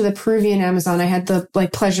I went to the Peruvian Amazon, I had the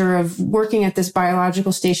like pleasure of working at this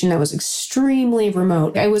biological station that was extremely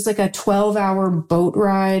remote. It was like a 12-hour boat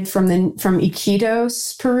ride from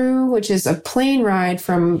Iquitos, Peru, which is a plane ride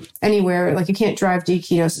from anywhere. Like you can't drive to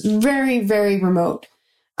Iquitos. Very, very remote.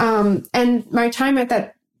 And my time at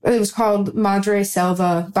that, it was called Madre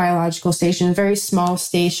Selva Biological Station, a very small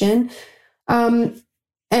station. And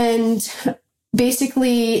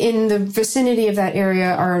basically, in the vicinity of that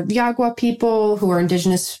area are Yagua people who are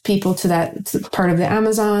indigenous people to that part of the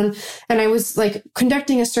Amazon. And I was like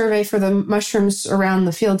conducting a survey for the mushrooms around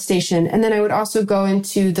the field station. And then I would also go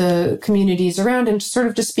into the communities around and sort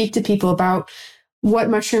of just speak to people about what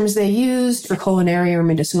mushrooms they used for culinary or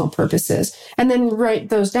medicinal purposes, and then write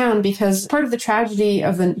those down, because part of the tragedy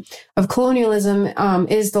of colonialism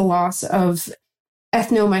is the loss of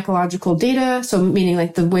ethnomycological data, so meaning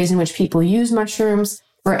like the ways in which people use mushrooms,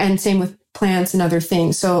 and same with plants and other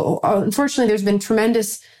things. So unfortunately, there's been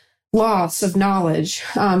tremendous loss of knowledge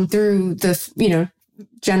through the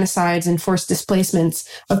genocides and forced displacements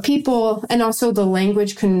of people, and also the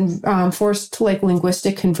language forced like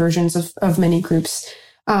linguistic conversions of many groups,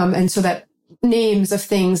 and so that names of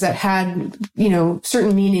things that had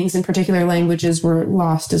certain meanings in particular languages were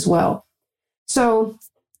lost as well. So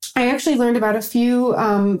I actually learned about a few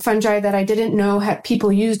fungi that I didn't know had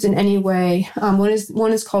people used in any way. One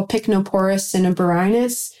is called Pycnoporus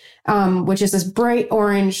cinnaberinus, which is this bright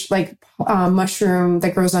orange mushroom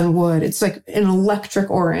that grows on wood. It's like an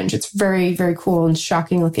electric orange. It's very, very cool and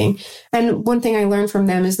shocking looking. And one thing I learned from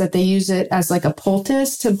them is that they use it as like a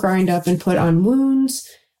poultice to grind up and put on wounds.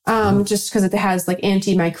 Just because it has like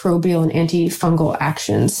antimicrobial and antifungal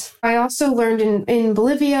actions. I also learned in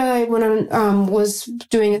Bolivia when I was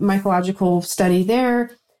doing a mycological study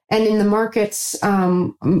there, and in the markets,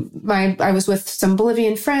 I was with some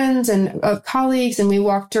Bolivian friends and colleagues, and we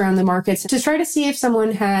walked around the markets to try to see if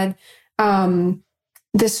someone had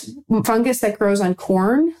this fungus that grows on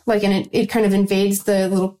corn, and it kind of invades the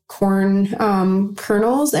little corn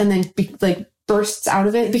kernels, and then bursts out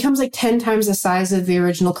of it. It becomes like 10 times the size of the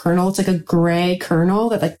original kernel. It's like a gray kernel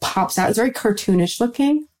that like pops out. It's very cartoonish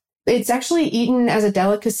looking. It's actually eaten as a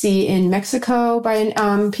delicacy in Mexico by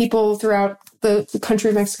people throughout the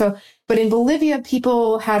country of Mexico. But in Bolivia,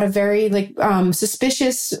 people had a very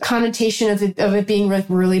suspicious connotation of it being like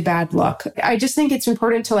really bad luck. I just think it's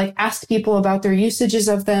important to like ask people about their usages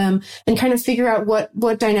of them and kind of figure out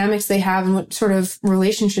what dynamics they have and what sort of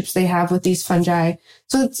relationships they have with these fungi.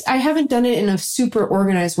 So I haven't done it in a super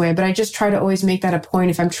organized way, but I just try to always make that a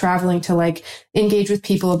point if I'm traveling to like engage with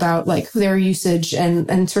people about like their usage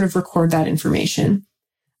and sort of record that information.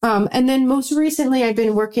 And then most recently, I've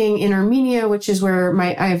been working in Armenia, which is where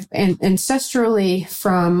I've ancestrally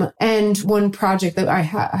from. And one project that I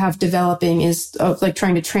have developing is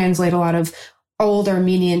trying to translate a lot of old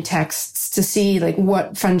Armenian texts to see like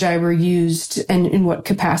what fungi were used and in what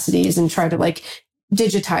capacities, and try to like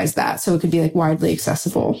digitize that so it could be like widely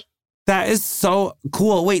accessible. That is so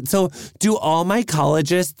cool. Wait, so do all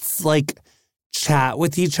mycologists like chat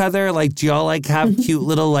with each other? Like, do y'all like have cute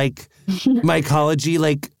little like mycology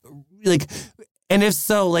like, and if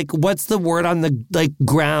so, like, what's the word on the like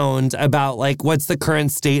ground about like what's the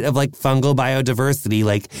current state of like fungal biodiversity?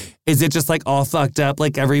 Like, is it just like all fucked up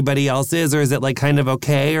like everybody else is, or is it like kind of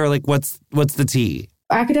okay, or like what's the tea?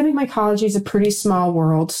 Academic mycology is a pretty small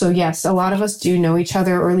world, so yes, a lot of us do know each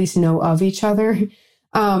other, or at least know of each other.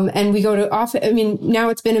 And we go to often, I mean, now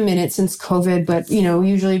it's been a minute since COVID, but, you know, we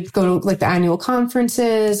usually go to like the annual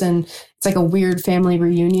conferences, and it's like a weird family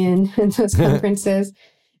reunion in those conferences.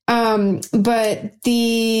 But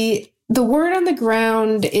the word on the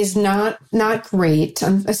ground is not great.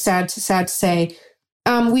 I'm sad to say.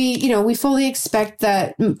 We fully expect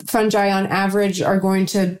that fungi on average are going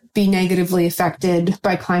to be negatively affected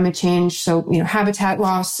by climate change. So, you know, habitat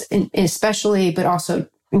loss especially, but also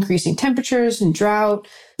increasing temperatures and drought,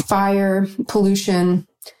 fire, pollution.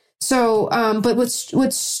 So, but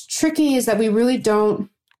what's tricky is that we really don't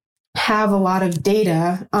have a lot of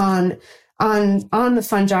data on the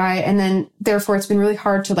fungi, and then therefore it's been really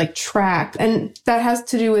hard to like track. And that has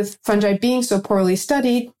to do with fungi being so poorly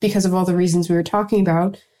studied because of all the reasons we were talking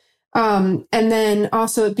about. And then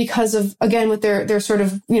also because of, again, with their sort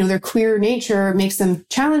of, you know, their queer nature makes them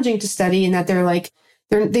challenging to study, in that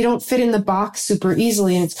they don't fit in the box super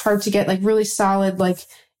easily. And it's hard to get like really solid, like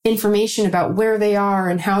information about where they are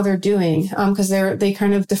and how they're doing. Cause they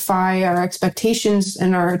kind of defy our expectations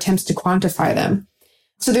and our attempts to quantify them.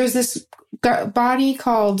 So there's this body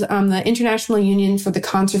called the International Union for the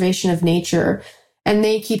Conservation of Nature, and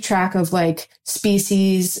they keep track of like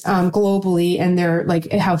species globally, and they're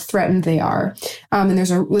like how threatened they are. And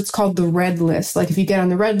there's what's called the red list. Like if you get on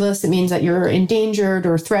the red list, it means that you're endangered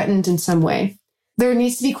or threatened in some way. There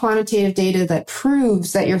needs to be quantitative data that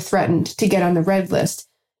proves that you're threatened to get on the red list.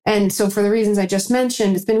 And so for the reasons I just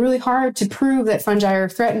mentioned, it's been really hard to prove that fungi are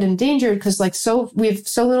threatened and endangered, because we have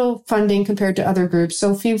so little funding compared to other groups,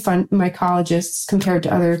 so few mycologists compared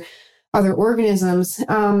to other organisms.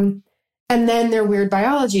 And then their weird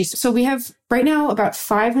biology. So we have right now about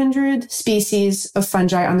 500 species of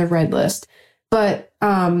fungi on the red list, but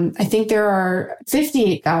I think there are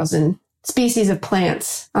 58,000 species of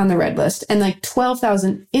plants on the red list, and like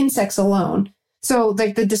 12,000 insects alone. So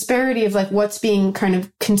like the disparity of like what's being kind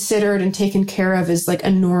of considered and taken care of is like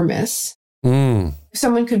enormous.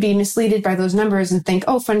 Someone could be misleaded by those numbers and think,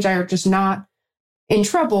 oh, fungi are just not in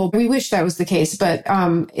trouble. We wish that was the case, but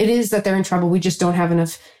it is that they're in trouble. We just don't have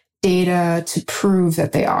enough data to prove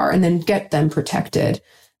that they are, and then get them protected.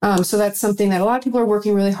 So that's something that a lot of people are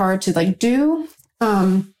working really hard to like do.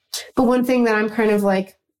 But one thing that I'm kind of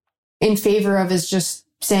like in favor of is just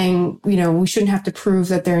saying, you know, we shouldn't have to prove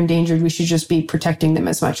that they're endangered. We should just be protecting them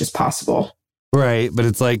as much as possible. Right. But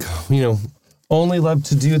it's like, you know, only love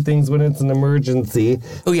to do things when it's an emergency.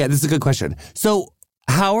 Oh, yeah, this is a good question. So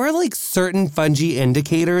how are like certain fungi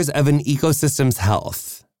indicators of an ecosystem's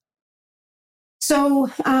health? So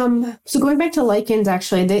going back to lichens,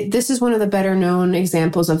 actually, this is one of the better known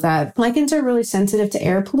examples of that. Lichens are really sensitive to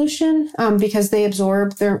air pollution because they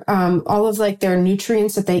absorb their all of like their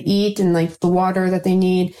nutrients that they eat and like the water that they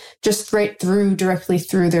need just directly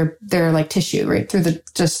through their like tissue, right through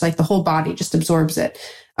the whole body just absorbs it.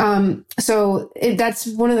 That's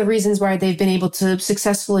one of the reasons why they've been able to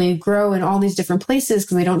successfully grow in all these different places,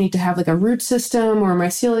 because they don't need to have like a root system or a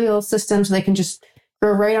mycelial system, so they can just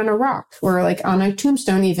grow right on a rock or like on a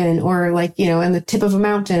tombstone even, or like, you know, on the tip of a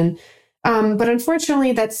mountain. But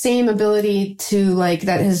unfortunately, that same ability to like,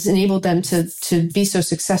 that has enabled them to be so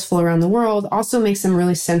successful around the world also makes them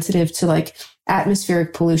really sensitive to like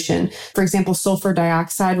atmospheric pollution. For example, sulfur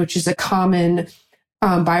dioxide, which is a common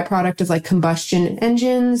byproduct of like combustion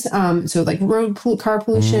engines. So like car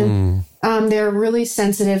pollution. They're really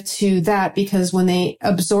sensitive to that because when they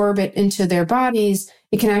absorb it into their bodies,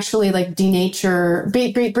 it can actually like denature,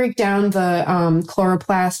 break down the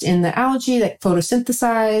chloroplast in the algae that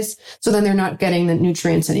photosynthesize. So then they're not getting the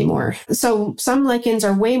nutrients anymore. So some lichens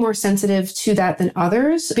are way more sensitive to that than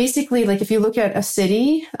others. Basically, like if you look at a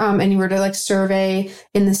city and you were to like survey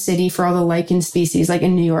in the city for all the lichen species, like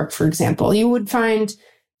in New York, for example, you would find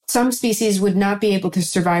some species would not be able to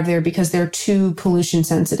survive there because they're too pollution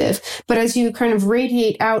sensitive. But as you kind of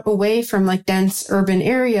radiate out away from like dense urban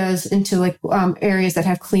areas into like areas that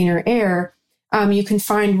have cleaner air, you can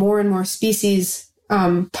find more and more species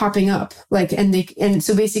popping up. And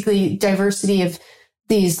so basically diversity of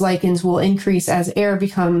these lichens will increase as air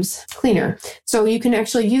becomes cleaner. So you can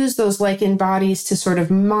actually use those lichen bodies to sort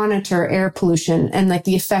of monitor air pollution and like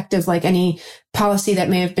the effect of like any policy that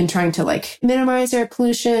may have been trying to like minimize air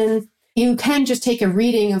pollution. you can just take a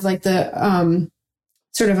reading of like the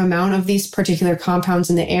sort of amount of these particular compounds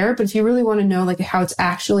in the air. But if you really want to know like how it's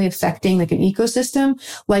actually affecting like an ecosystem,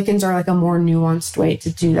 lichens are like a more nuanced way to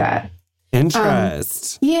do that.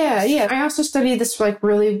 Interest. Yeah. I also study this like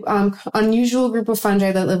really unusual group of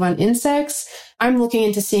fungi that live on insects. I'm looking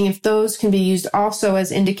into seeing if those can be used also as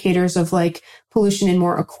indicators of like pollution in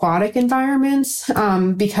more aquatic environments,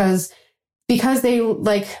 because they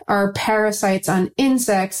like are parasites on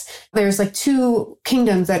insects. There's like two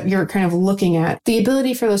kingdoms that you're kind of looking at. The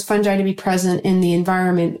ability for those fungi to be present in the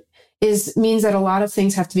environment means that a lot of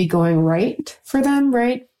things have to be going right for them,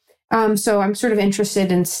 right? So I'm sort of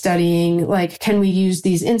interested in studying, like, can we use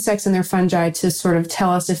these insects and their fungi to sort of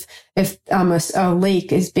tell us if a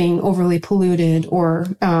lake is being overly polluted, or,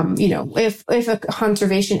 if a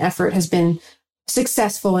conservation effort has been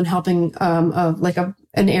successful in helping an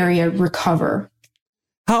area recover.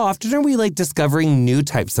 How often are we like discovering new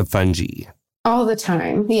types of fungi? All the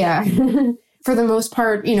time, yeah. For the most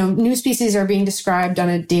part, new species are being described on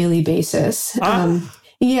a daily basis.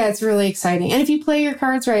 Yeah, it's really exciting. And if you play your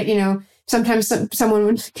cards right, sometimes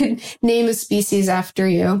someone could name a species after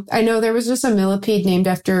you. I know there was just a millipede named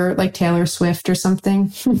after like Taylor Swift or something.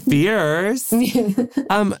 Fierce. And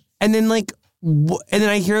then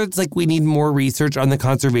I hear it's like we need more research on the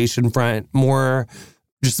conservation front, more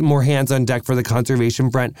hands on deck for the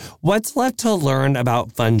conservation front. What's left to learn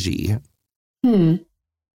about fungi?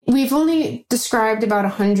 We've only described about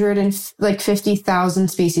 150,000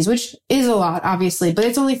 species, which is a lot, obviously, but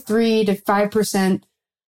it's only 3 to 5%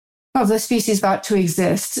 of the species thought to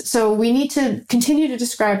exist. So we need to continue to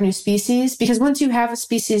describe new species, because once you have a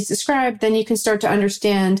species described, then you can start to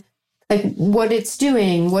understand like what it's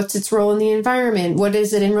doing, what's its role in the environment, what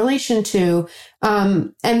is it in relation to,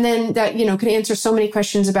 and then that can answer so many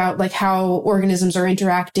questions about like how organisms are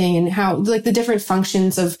interacting and how like the different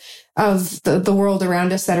functions of the world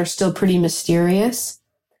around us that are still pretty mysterious.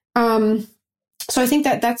 So I think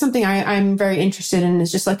that's something I'm very interested in,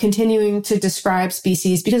 is just like continuing to describe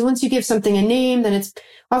species, because once you give something a name, then it's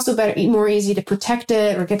also more easy to protect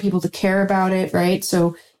it or get people to care about it, right?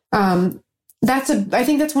 So I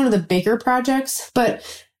think that's one of the bigger projects,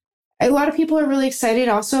 but a lot of people are really excited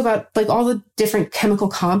also about like all the different chemical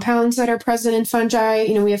compounds that are present in fungi.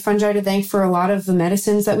 We have fungi to thank for a lot of the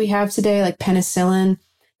medicines that we have today, like penicillin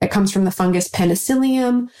that comes from the fungus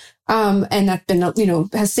Penicillium. And that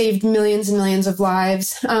has saved millions and millions of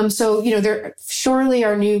lives. So there surely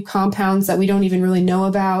are new compounds that we don't even really know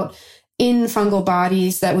about in fungal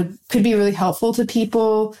bodies that could be really helpful to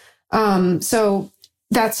people. So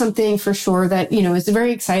that's something for sure that, is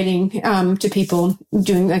very exciting to people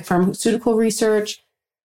doing like pharmaceutical research.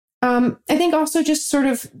 I think also just sort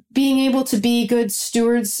of being able to be good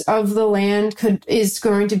stewards of the land is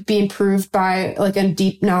going to be improved by like a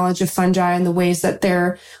deep knowledge of fungi and the ways that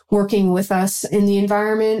they're working with us in the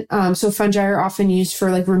environment. So fungi are often used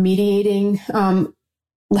for like remediating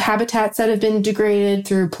habitats that have been degraded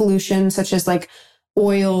through pollution, such as like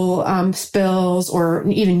oil spills or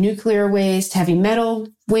even nuclear waste, heavy metal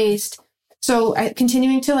waste. So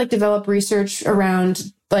continuing to like develop research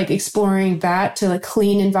around like exploring that to like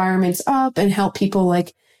clean environments up and help people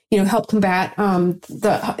like, help combat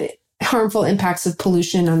the harmful impacts of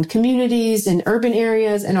pollution on communities in urban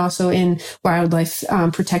areas and also in wildlife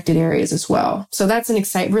protected areas as well. So that's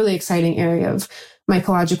really exciting area of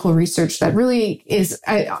mycological research that really is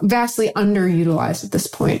vastly underutilized at this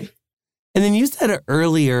point. And then you said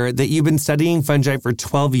earlier that you've been studying fungi for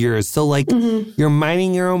 12 years. So like you're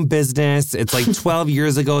minding your own business. It's like 12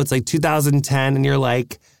 years ago. It's like 2010. And you're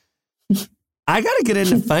like, I got to get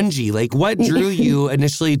into fungi. Like what drew you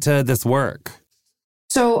initially to this work?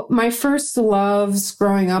 So my first loves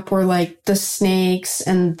growing up were like the snakes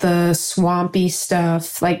and the swampy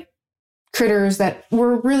stuff, like critters that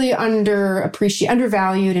were really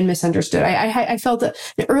undervalued and misunderstood. I felt an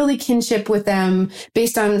early kinship with them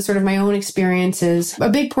based on sort of my own experiences. A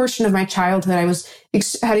big portion of my childhood, I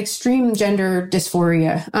had extreme gender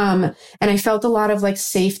dysphoria. And I felt a lot of like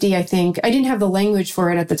safety, I think. I didn't have the language for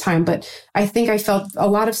it at the time, but I think I felt a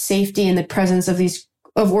lot of safety in the presence of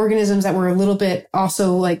organisms that were a little bit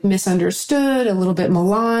also like misunderstood, a little bit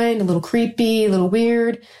maligned, a little creepy, a little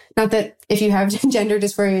weird. Not that if you have gender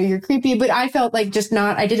dysphoria, you're creepy, but I felt like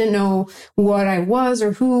I didn't know what I was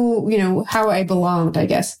or who, how I belonged, I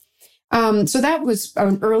guess. So that was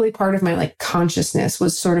an early part of my like consciousness,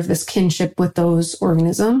 was sort of this kinship with those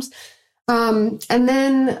organisms. And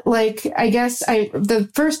then like, I guess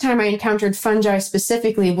the first time I encountered fungi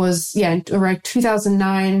specifically was, around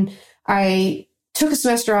 2009. I took a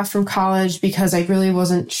semester off from college because I really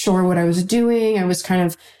wasn't sure what I was doing. I was kind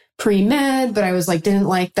of pre-med, but I was like, didn't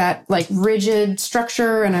like that like rigid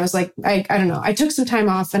structure. And I was like, I don't know. I took some time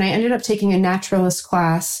off and I ended up taking a naturalist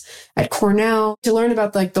class at Cornell to learn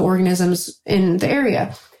about like the organisms in the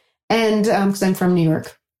area. And, cause I'm from New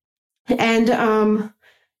York. And,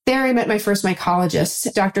 there I met my first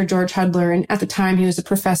mycologist, Dr. George Hudler. And at the time he was a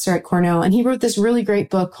professor at Cornell, and he wrote this really great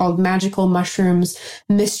book called Magical Mushrooms,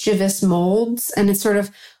 Mischievous Molds. And it's sort of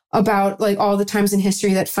about like all the times in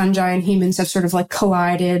history that fungi and humans have sort of like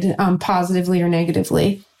collided, positively or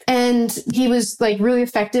negatively. And he was like really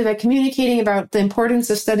effective at communicating about the importance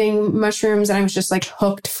of studying mushrooms. And I was just like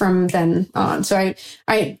hooked from then on. So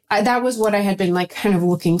I that was what I had been like kind of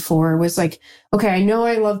looking for, was like, okay, I know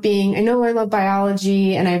I love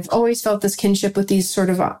biology, and I've always felt this kinship with these sort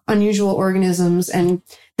of unusual organisms. And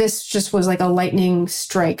this just was like a lightning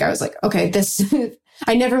strike. I was like, okay, this,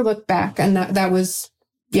 I never looked back. And that was,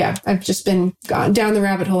 yeah, I've just been gone down the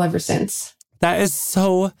rabbit hole ever since. That is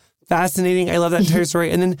so fascinating. I love that entire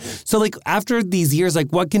story. And then, so like after these years,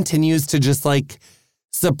 like what continues to just like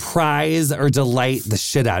surprise or delight the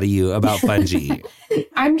shit out of you about fungi?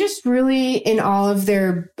 I'm just really in awe of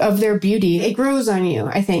their beauty. It grows on you,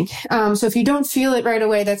 I think. So if you don't feel it right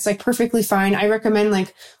away, that's like perfectly fine. I recommend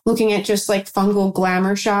like looking at just like fungal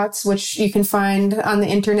glamour shots, which you can find on the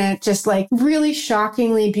internet, just like really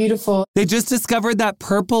shockingly beautiful. They just discovered that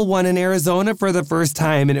purple one in Arizona for the first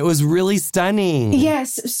time, and it was really stunning.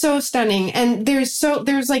 Yes, so stunning. And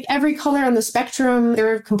there's like every color on the spectrum.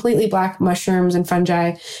 There are completely black mushrooms and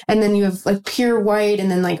fungi. And then you have like pure white, and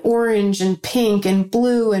then like orange and pink and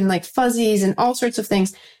blue and like fuzzies and all sorts of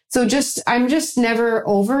things. So I'm just never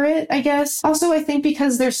over it, I guess. Also, I think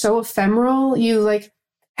because they're so ephemeral, you like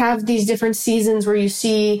have these different seasons where you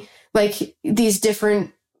see like these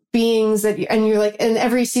different beings and you're like, and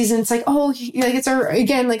every season it's like, oh, like it's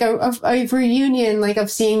a reunion, like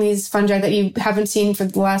of seeing these fungi that you haven't seen for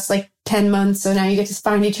the last like 10 months. So now you get to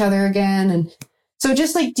find each other again. And so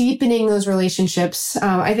just like deepening those relationships,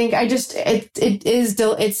 I think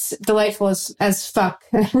it's delightful as fuck.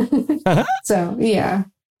 So, yeah.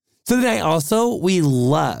 So then we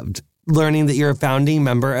loved learning that you're a founding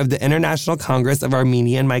member of the International Congress of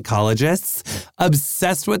Armenian Mycologists,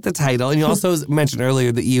 obsessed with the title. And you also mentioned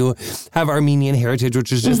earlier that you have Armenian heritage,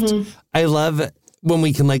 which is just, I love when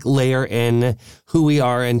we can like layer in who we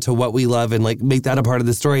are into what we love and like make that a part of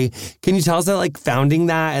the story. Can you tell us about like founding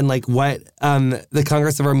that and like what the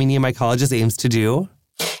Congress of Armenian Mycologists aims to do?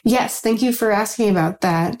 Yes, thank you for asking about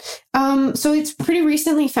that. So it's pretty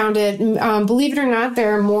recently founded. Believe it or not,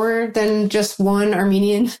 there are more than just one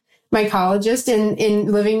Armenian mycologist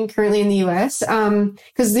in living currently in the U.S.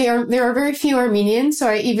 Because there are very few Armenians.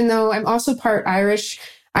 So even though I'm also part Irish,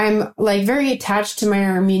 I'm like very attached to my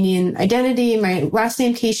Armenian identity. My last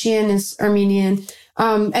name Kashian is Armenian.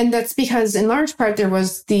 And that's because in large part there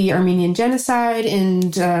was the Armenian genocide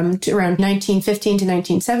in around 1915 to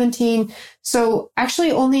 1917. So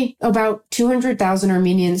actually only about 200,000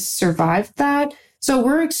 Armenians survived that. So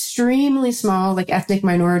we're extremely small, like ethnic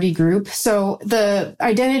minority group. So the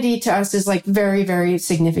identity to us is like very, very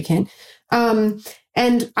significant.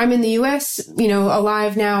 And I'm in the US,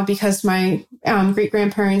 alive now because my great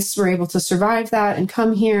grandparents were able to survive that and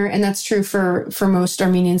come here. And that's true for most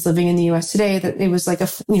Armenians living in the US today, that it was like a,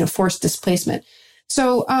 forced displacement.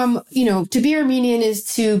 So, to be Armenian is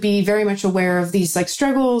to be very much aware of these like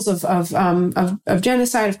struggles of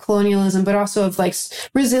genocide, of colonialism, but also of like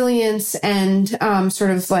resilience and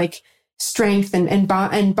sort of like strength and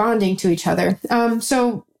bonding to each other.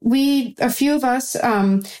 So a few of us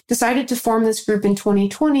decided to form this group in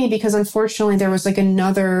 2020 because unfortunately there was like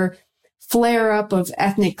another flare up of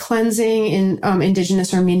ethnic cleansing in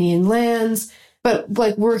indigenous Armenian lands. But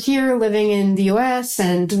like we're here living in the US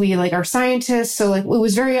and we like are scientists. So like it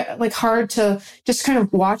was very like hard to just kind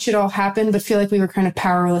of watch it all happen, but feel like we were kind of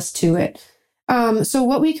powerless to it. So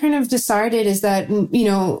what we kind of decided is that,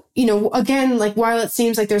 again, like while it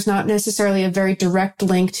seems like there's not necessarily a very direct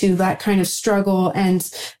link to that kind of struggle and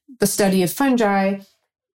the study of fungi,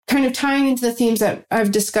 kind of tying into the themes that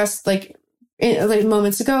I've discussed like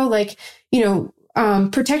moments ago, like,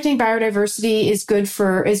 protecting biodiversity is good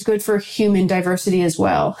for human diversity as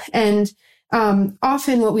well. And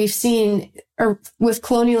often what we've seen with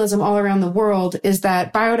colonialism all around the world is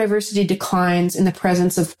that biodiversity declines in the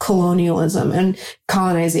presence of colonialism and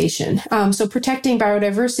colonization. So protecting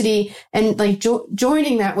biodiversity and like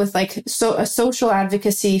joining that with like a social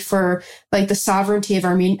advocacy for like the sovereignty of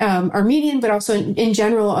Armenian, but also in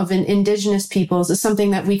general of indigenous peoples is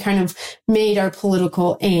something that we kind of made our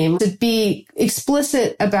political aim, to be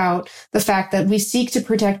explicit about the fact that we seek to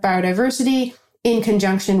protect biodiversity in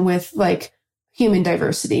conjunction with like human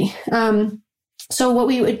diversity. So what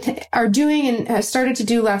we are doing and started to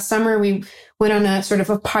do last summer, we went on a sort of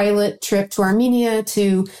a pilot trip to Armenia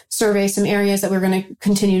to survey some areas that we're going to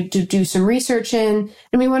continue to do some research in.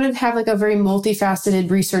 And we wanted to have like a very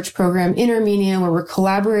multifaceted research program in Armenia where we're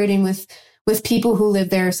collaborating with people who live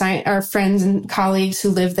there, our friends and colleagues who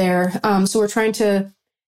live there. So we're trying to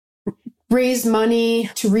raise money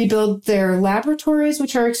to rebuild their laboratories,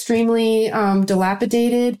 which are extremely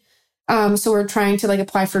dilapidated. So we're trying to like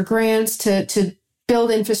apply for grants to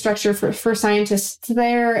build infrastructure for scientists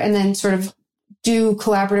there, and then sort of do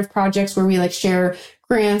collaborative projects where we like share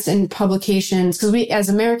grants and publications. Because we, as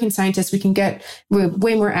American scientists, we can get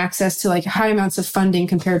way more access to like high amounts of funding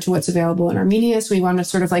compared to what's available in Armenia. So we want to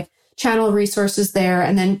sort of like channel resources there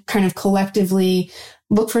and then kind of collectively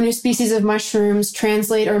look for new species of mushrooms,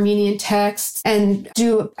 translate Armenian texts, and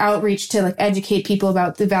do outreach to like educate people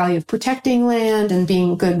about the value of protecting land and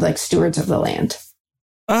being good like stewards of the land.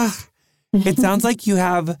 It sounds like you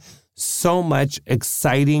have so much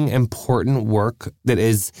exciting, important work that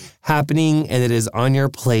is happening and that is on your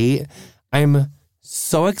plate. I'm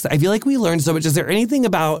so excited. I feel like we learned so much. Is there anything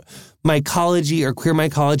about mycology or queer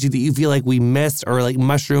mycology that you feel like we missed, or like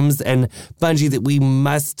mushrooms and fungi that we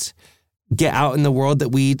must get out in the world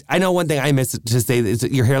that I know one thing I missed to say is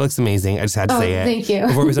that your hair looks amazing. I just had to say it. Thank you.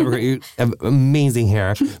 Before we start, you have amazing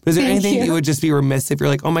hair. But is there anything that you would just be remiss if you're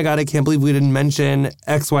like, oh my God, I can't believe we didn't mention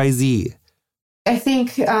XYZ? I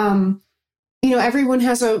think, everyone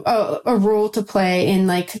has a role to play in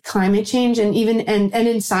like climate change and even, and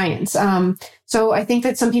in science. So I think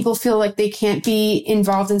that some people feel like they can't be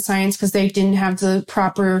involved in science because they didn't have the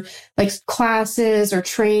proper like classes or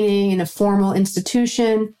training in a formal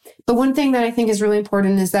institution. But one thing that I think is really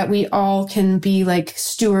important is that we all can be like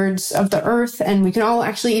stewards of the earth, and we can all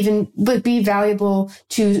actually even be valuable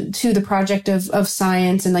to the project of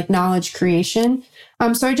science and like knowledge creation.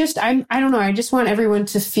 So I don't know. I just want everyone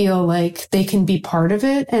to feel like they can be part of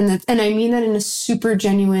it. And I mean that in a super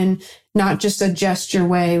genuine, not just a gesture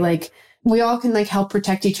way. Like we all can like help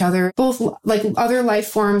protect each other, both like other life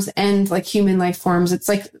forms and like human life forms. It's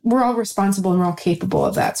like, we're all responsible and we're all capable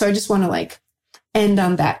of that. So I just want to like end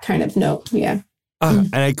on that kind of note. Yeah.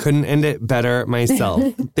 And I couldn't end it better myself.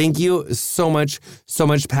 Thank you so much,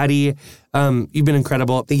 Patty. You've been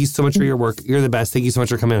incredible. Thank you so much for your work. You're the best. Thank you so much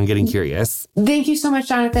for coming on Getting Curious. Thank you so much,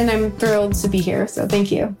 Jonathan. I'm thrilled to be here. So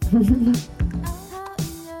thank you.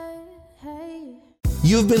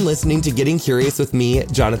 You've been listening to Getting Curious with me,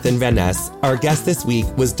 Jonathan Van Ness. Our guest this week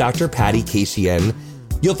was Dr. Patty Katian.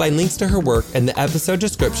 You'll find links to her work in the episode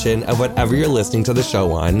description of whatever you're listening to the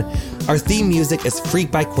show on. Our theme music is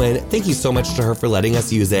Freak by Quinn. Thank you so much to her for letting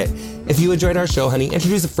us use it. If you enjoyed our show, honey,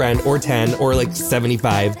 introduce a friend or 10 or like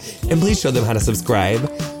 75, and please show them how to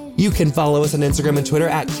subscribe. You can follow us on Instagram and Twitter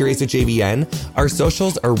at CuriousWithJVN. Our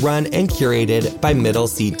socials are run and curated by Middle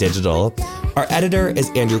Seat Digital. Our editor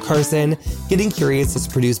is Andrew Carson. Getting Curious is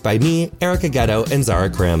produced by me, Erica Ghetto, and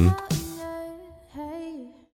Zara Krim.